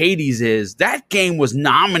know what Hades is, that game was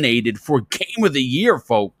nominated for Game of the Year,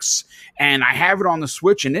 folks. And I have it on the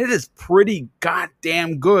Switch, and it is pretty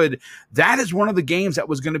goddamn good. That is one of the games that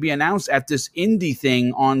was going to be announced at this indie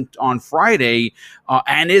thing on Friday,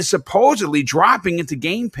 and is supposedly dropping into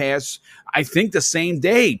Game Pass, I think, the same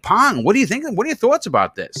day. Pong, what do you think? What are your thoughts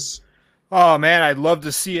about this? Oh man, I'd love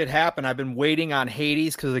to see it happen. I've been waiting on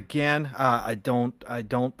Hades because, again, I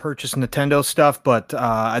don't purchase Nintendo stuff, but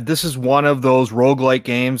this is one of those roguelike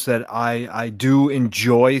games that I do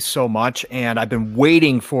enjoy so much, and I've been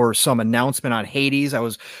waiting for some announcement on Hades. I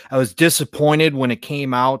was disappointed when it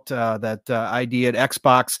came out, that ID at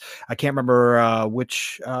Xbox. I can't remember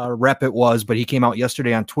which rep it was, but he came out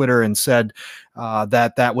yesterday on Twitter and said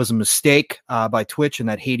that was a mistake by Twitch, and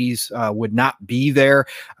that Hades would not be there.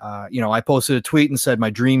 I posted a tweet and said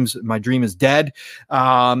my dream is dead.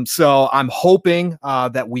 So I'm hoping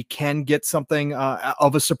that we can get something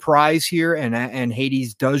of a surprise here, and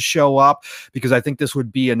Hades does show up, because I think this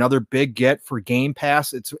would be another big get for Game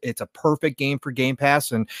Pass. It's a perfect game for Game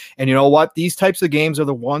Pass, and you know what? These types of games are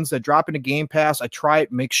the ones that drop into Game Pass. I try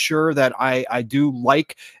it, make sure that I do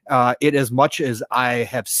like it as much as I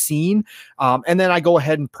have seen. And then I go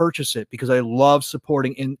ahead and purchase it, because I love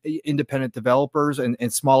supporting independent developers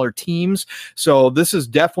and smaller teams. So this is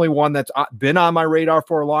definitely one that's been on my radar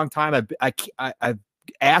for a long time. I've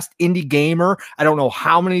asked Indie Gamer, I don't know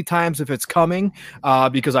how many times, if it's coming,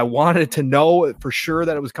 because I wanted to know for sure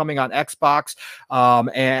that it was coming on Xbox.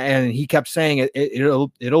 And he kept saying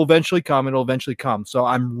it'll eventually come. It'll eventually come. So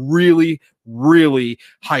I'm really, really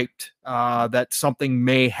hyped that something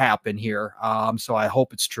may happen here. So I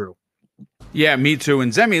hope it's true. Yeah, me too.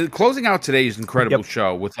 And Zemi, closing out today's incredible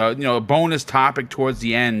show with a bonus topic towards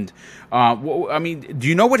the end. I mean, do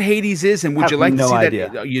you know what Hades is? And would you like to see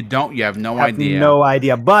that? You don't. You have no idea. No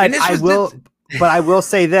idea. But I will. But I will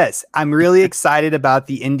say this: I'm really excited about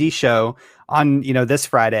the indie show on this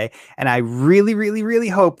Friday, and I really, really, really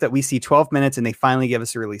hope that we see 12 minutes and they finally give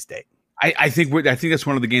us a release date. I think that's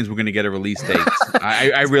one of the games we're going to get a release date.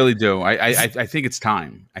 I really do. I think it's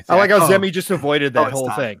time. I like how Zemi just avoided that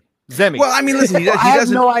whole thing. Zemi. Well, I mean, listen,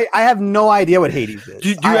 I have no idea what Hades is.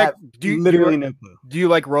 Do you literally no clue. Do you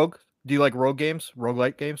like Rogue? Do you like Rogue games?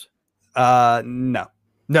 Roguelike games? No.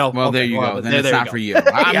 No. Well, okay, there you go. Then it's not for you.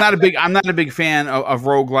 I'm not a big fan of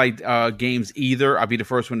roguelike games either. I'll be the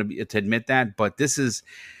first one to admit that. But this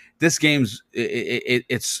game's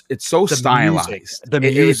it's so stylized. The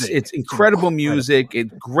music. It's incredible music.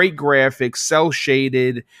 It's great graphics, cel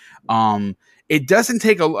shaded. It doesn't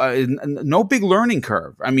take no big learning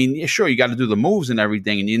curve. I mean, sure, you got to do the moves and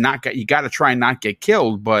everything, and you got to try and not get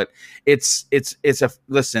killed. But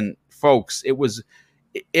listen, folks. It was.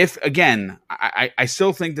 If again, I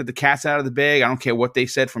still think that the cat's out of the bag. I don't care what they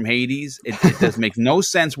said from Hades. It does make no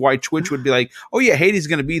sense why Twitch would be like, "Oh yeah, Hades is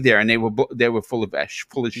going to be there," and they were full of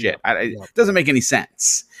shit. It doesn't make any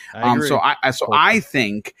sense. I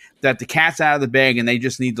think that the cat's out of the bag, and they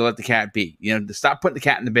just need to let the cat be. To stop putting the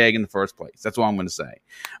cat in the bag in the first place. That's all I'm going to say.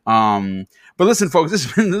 But listen, folks, this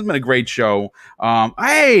has been a great show.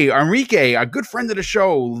 Hey, Enrique, a good friend of the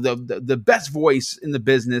show, the best voice in the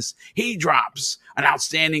business, he drops an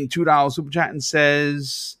outstanding $2 super chat and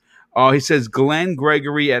says, he says, Glenn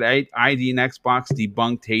Gregory at ID and Xbox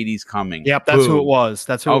debunked Hades coming. Yep, that's who it was.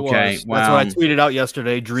 That's who it was. Well, that's what I tweeted out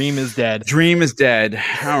yesterday. Dream is dead. Dream is dead.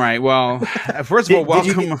 All right. Well, first of all,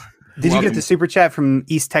 welcome. Did you get the super chat from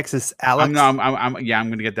East Texas Alex? I'm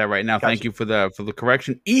going to get that right now. Gotcha. Thank you for the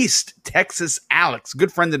correction. East Texas Alex,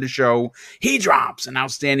 good friend of the show. He drops an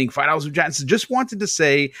outstanding $5 super chat and says, just wanted to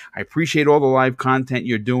say I appreciate all the live content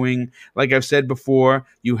you're doing. Like I've said before,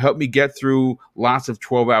 you helped me get through lots of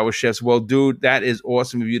 12-hour shifts. Well, dude, that is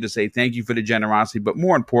awesome of you to say. Thank you for the generosity, but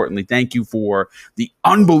more importantly, thank you for the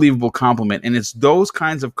unbelievable compliment. And it's those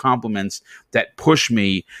kinds of compliments that push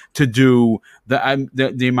me to do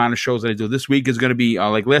the amount of shows that I do. This week is going to be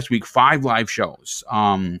like last week, 5 live shows.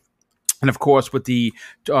 And of course, with the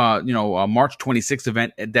March 26th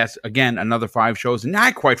event, that's again another 5 shows.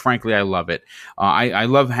 And quite frankly, I love it. I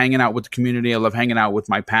love hanging out with the community. I love hanging out with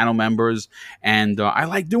my panel members, and I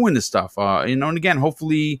like doing this stuff. And again,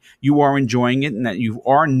 hopefully you are enjoying it, and that you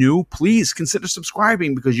are new. Please consider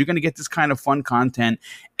subscribing because you're going to get this kind of fun content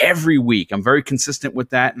every week. I'm very consistent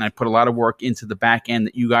with that, and I put a lot of work into the back end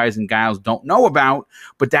that you guys and gals don't know about,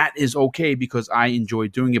 but that is okay because I enjoy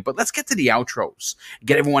doing it. But let's get to the outros.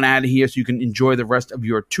 Get everyone out of here so you can enjoy the rest of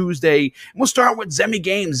your Tuesday. And we'll start with Zemi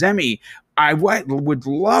Games. Zemi, I would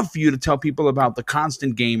love for you to tell people about the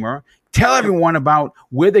Constant Gamer. Tell everyone about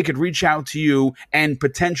where they could reach out to you and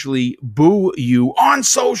potentially boo you on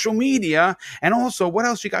social media. And also, what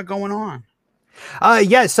else you got going on?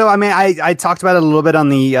 So I mean, I talked about it a little bit on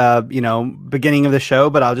the beginning of the show,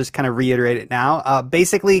 but I'll just kind of reiterate it now.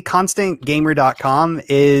 Basically, ConstantGamer.com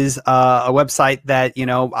is a website that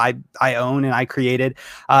I own and I created,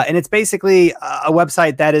 and it's basically a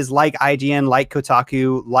website that is like IGN, like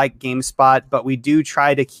Kotaku, like GameSpot, but we do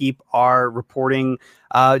try to keep our reporting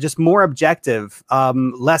just more objective,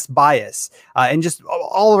 less bias, and just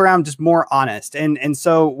all around just more honest. And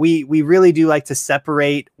so we really do like to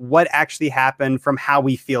separate what actually happened from how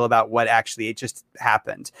we feel about what actually just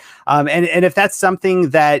happened. And if that's something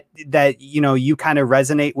that you kind of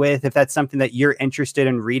resonate with, if that's something that you're interested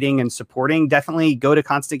in reading and supporting, definitely go to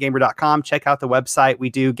ConstantGamer.com, check out the website. We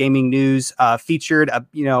do gaming news, featured,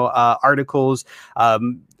 articles,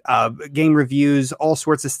 game reviews, all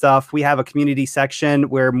sorts of stuff. We have a community section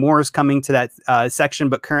where more is coming to that section,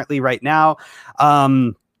 but currently right now,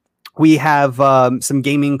 we have some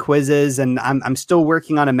gaming quizzes, and I'm still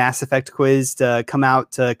working on a Mass Effect quiz to come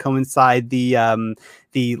out to coincide the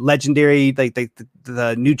legendary, like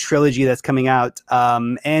the new trilogy that's coming out.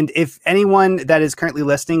 And if anyone that is currently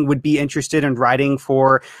listening would be interested in writing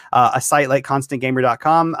for a site like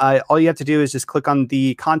ConstantGamer.com, all you have to do is just click on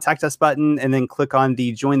the Contact Us button and then click on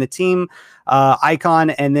the Join the Team icon,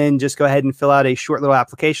 and then just go ahead and fill out a short little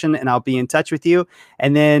application, and I'll be in touch with you.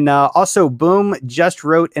 And then also, Boom just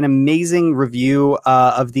wrote an amazing review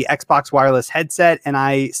of the Xbox wireless headset, and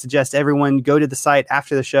I suggest everyone go to the site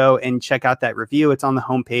after the show and check out that review. It's on the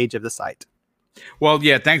homepage of the site. Well,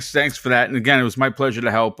 yeah, thanks for that. And again, it was my pleasure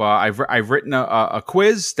to help. I've written a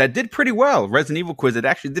quiz that did pretty well. Resident Evil quiz. It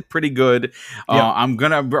actually did pretty good. I'm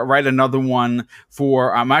gonna write another one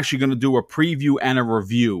I'm actually gonna do a preview and a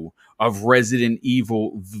review of Resident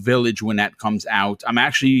Evil Village when that comes out. I'm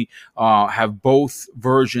actually have both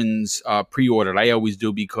versions pre-ordered. I always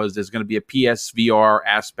do because there's going to be a PSVR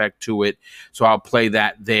aspect to it, so I'll play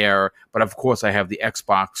that there. But of course, I have the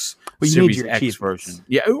Xbox Series X version.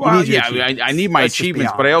 Yeah, well, I need my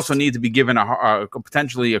achievements, but I also need to be given a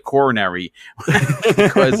potentially a coronary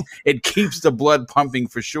because it keeps the blood pumping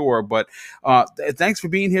for sure. But thanks for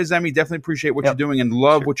being here, Zemi. Definitely appreciate what you're doing and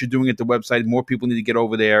love what you're doing at the website. More people need to get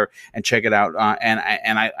over there and check it out. And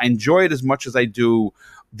I enjoy it as much as I do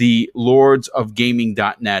the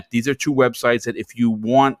lordsofgaming.net. These are two websites that if you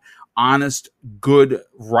want honest, good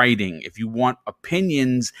writing, if you want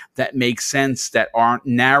opinions that make sense, that aren't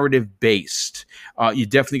narrative based, you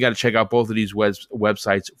definitely got to check out both of these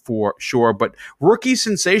websites for sure. But rookie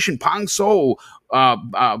sensation Pong Soul,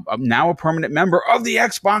 now a permanent member of the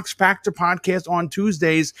Xbox Factor podcast on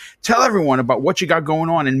Tuesdays. Tell everyone about what you got going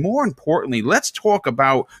on. And more importantly, let's talk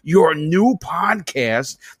about your new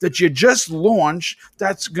podcast that you just launched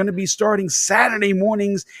that's going to be starting Saturday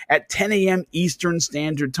mornings at 10 a.m. Eastern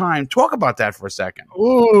Standard Time. Talk about that for a second.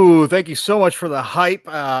 Ooh, thank you so much for the hype.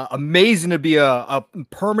 Amazing to be a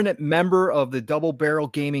permanent member of the Double Barrel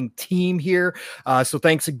Gaming team here. So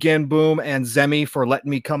thanks again, Boom and Zemi, for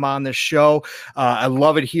letting me come on this show. I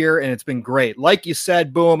love it here, and it's been great. Like you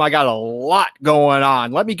said, Boom, I got a lot going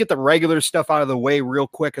on. Let me get the regular stuff out of the way real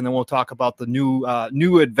quick, and then we'll talk about the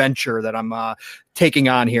new adventure that I'm taking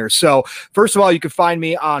on here. So first of all, you can find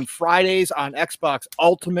me on Fridays on Xbox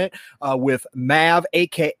Ultimate with Mav,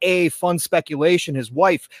 aka Fun Speculation, his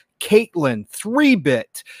wife Caitlin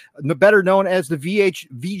 3-Bit, better known as the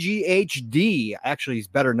VGHD. Actually, he's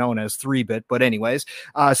better known as 3-Bit, but anyways,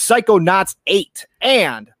 Psychonauts 8,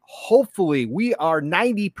 and hopefully we are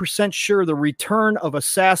 90% sure the return of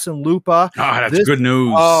Assassin Lupa. That's good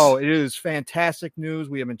news. Oh, it is fantastic news.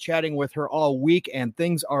 We have been chatting with her all week, and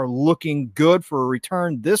things are looking good for a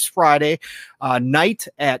return this Friday night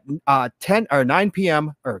at 9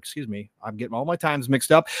 p.m. Or excuse me, I'm getting all my times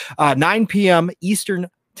mixed up. 9 p.m. Eastern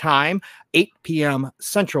Time, 8 p.m.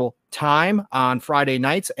 Central Time on Friday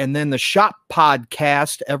nights, and then the Shop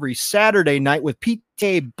Podcast every Saturday night with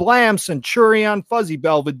PTA Blam, Centurion, Fuzzy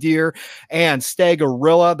Belvedere, and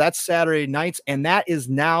Stagorilla. That's Saturday nights, and that is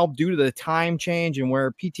now due to the time change and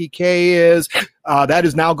where PTK is. That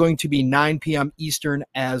is now going to be 9 p.m. Eastern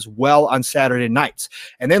as well on Saturday nights.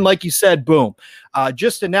 And then, like you said, Boom,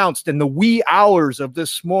 just announced in the wee hours of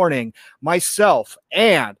this morning, myself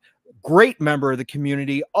and great member of the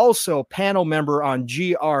community, also panel member on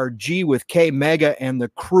GRG with K Mega and the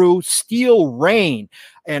crew, Steel Rain,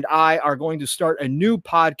 and I are going to start a new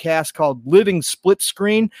podcast called Living Split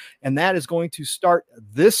Screen, and that is going to start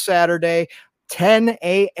this Saturday, 10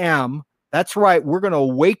 a.m. That's right. We're going to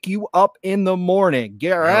wake you up in the morning.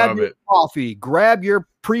 Grab your coffee, grab your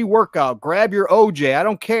pre-workout, grab your OJ. I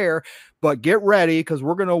don't care, but get ready because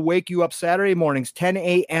we're going to wake you up Saturday mornings, 10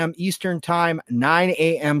 a.m. Eastern Time, 9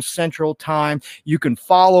 a.m. Central Time. You can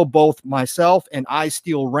follow both myself and I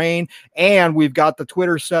Steel Rain, and we've got the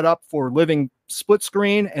Twitter set up for Living Split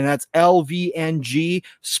Screen, and that's LVNG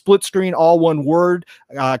Split Screen, all one word,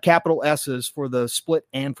 capital S's for the split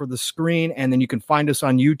and for the screen. And then you can find us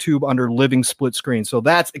on YouTube under Living Split Screen. So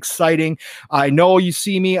that's exciting. I know you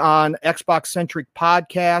see me on Xbox Centric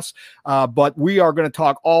Podcasts, but we are going to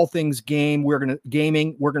talk all things game. We're going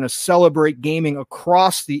to celebrate gaming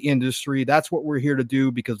across the industry. That's what we're here to do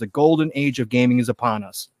because the golden age of gaming is upon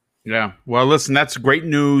us. Yeah. Well, listen, that's great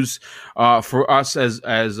news for us as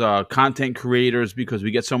content creators because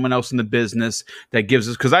we get someone else in the business that gives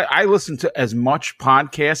us, because I listen to as much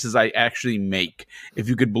podcasts as I actually make, if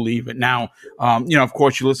you could believe it. Now, of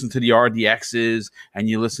course, you listen to the RDXs and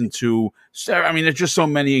you listen to, there's just so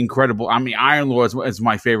many incredible. Iron Lords is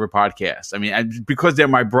my favorite podcast. Because they're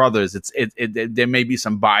my brothers, there may be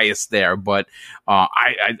some bias there, but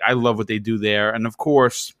I love what they do there. And of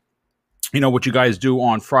course, what you guys do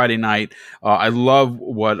on Friday night. I love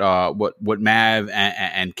what Mav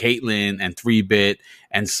and Caitlin and 3-Bit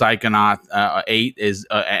and Psychonaut 8 is,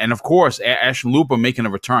 and of course Ash and Lupa making a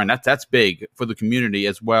return. That's big for the community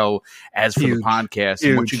as well as for the podcast.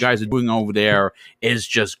 And what you guys are doing over there is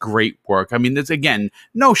just great work. There's again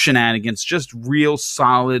no shenanigans, just real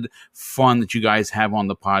solid fun that you guys have on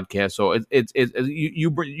the podcast. So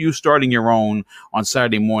you starting your own on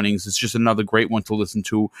Saturday mornings. It's just another great one to listen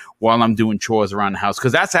to while I'm doing chores around the house,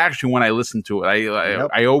 because that's actually when I listen to it.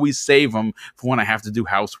 I always save them for when I have to do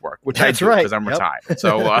housework, which I do because I'm retired.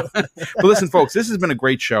 So, but listen, folks, this has been a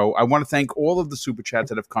great show. I want to thank all of the super chats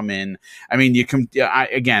that have come in. I mean,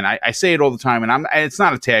 I say it all the time, and it's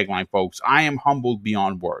not a tagline, folks. I am humbled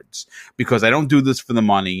beyond words because I don't do this for the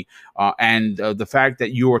money, and the fact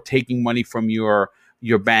that you're taking money from your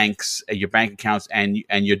banks, your bank accounts, and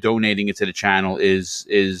you're donating it to the channel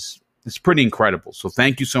is pretty incredible. So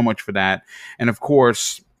thank you so much for that. And of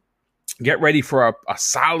course, get ready for a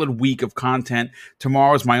solid week of content.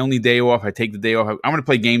 Tomorrow is my only day off. I take the day off. I'm going to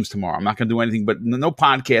play games tomorrow. I'm not going to do anything, but no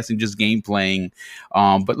podcasting, just game playing.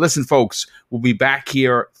 But listen, folks, we'll be back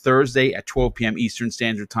here Thursday at 12 p.m. Eastern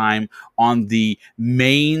Standard Time on the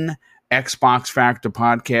main Xbox Factor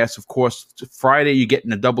podcast. Of course, Friday, you're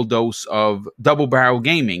getting a double dose of Double Barrel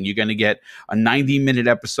Gaming. You're going to get a 90-minute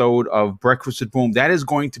episode of Breakfast at Boom. That is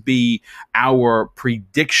going to be our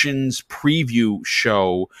predictions preview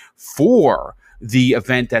show for the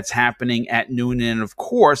event that's happening at noon. And of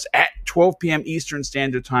course, at 12 p.m. Eastern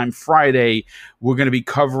Standard Time Friday, we're going to be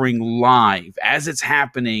covering live as it's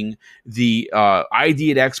happening the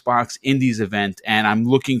ID at Xbox Indies event. And I'm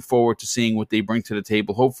looking forward to seeing what they bring to the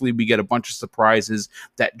table. Hopefully we get a bunch of surprises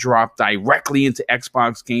that drop directly into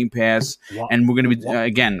Xbox Game Pass. And we're going to be,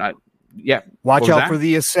 watch out for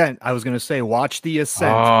the Ascent. I was going to say, watch the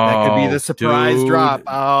Ascent. That could be the surprise drop.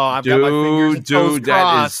 Oh, I've got my fingers and toes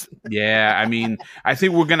crossed. I mean, I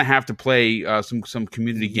think we're going to have to play some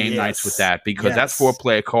community game nights with that because that's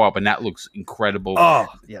 4-player co-op, and that looks incredible. Oh,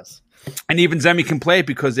 yes. And even Zemi can play it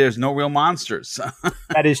because there's no real monsters.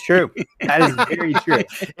 That is true. That is very true.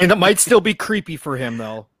 And it might still be creepy for him,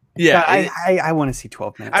 though. Yeah, I want to see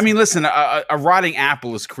 12 minutes. I mean, listen, a rotting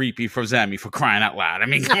apple is creepy for Zemi, for crying out loud. I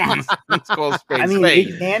mean, come on, let's call it spade.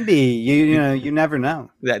 It can be. You never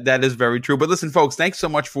know. That is very true. But listen, folks, thanks so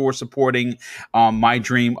much for supporting my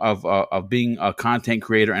dream of being a content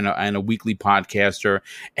creator and a weekly podcaster.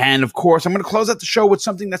 And of course, I'm going to close out the show with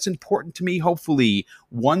something that's important to me. Hopefully,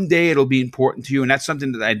 one day it'll be important to you. And that's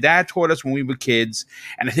something that my dad taught us when we were kids.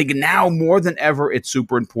 And I think now more than ever, it's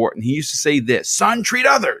super important. He used to say this: son, treat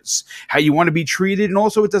others how you want to be treated. And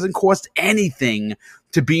also, it doesn't cost anything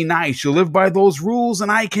to be nice. You live by those rules,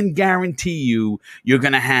 and I can guarantee you're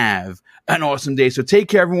going to have an awesome day. So take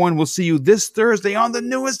care, everyone. We'll see you this Thursday on the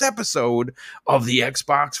newest episode of the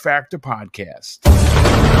Xbox Factor podcast.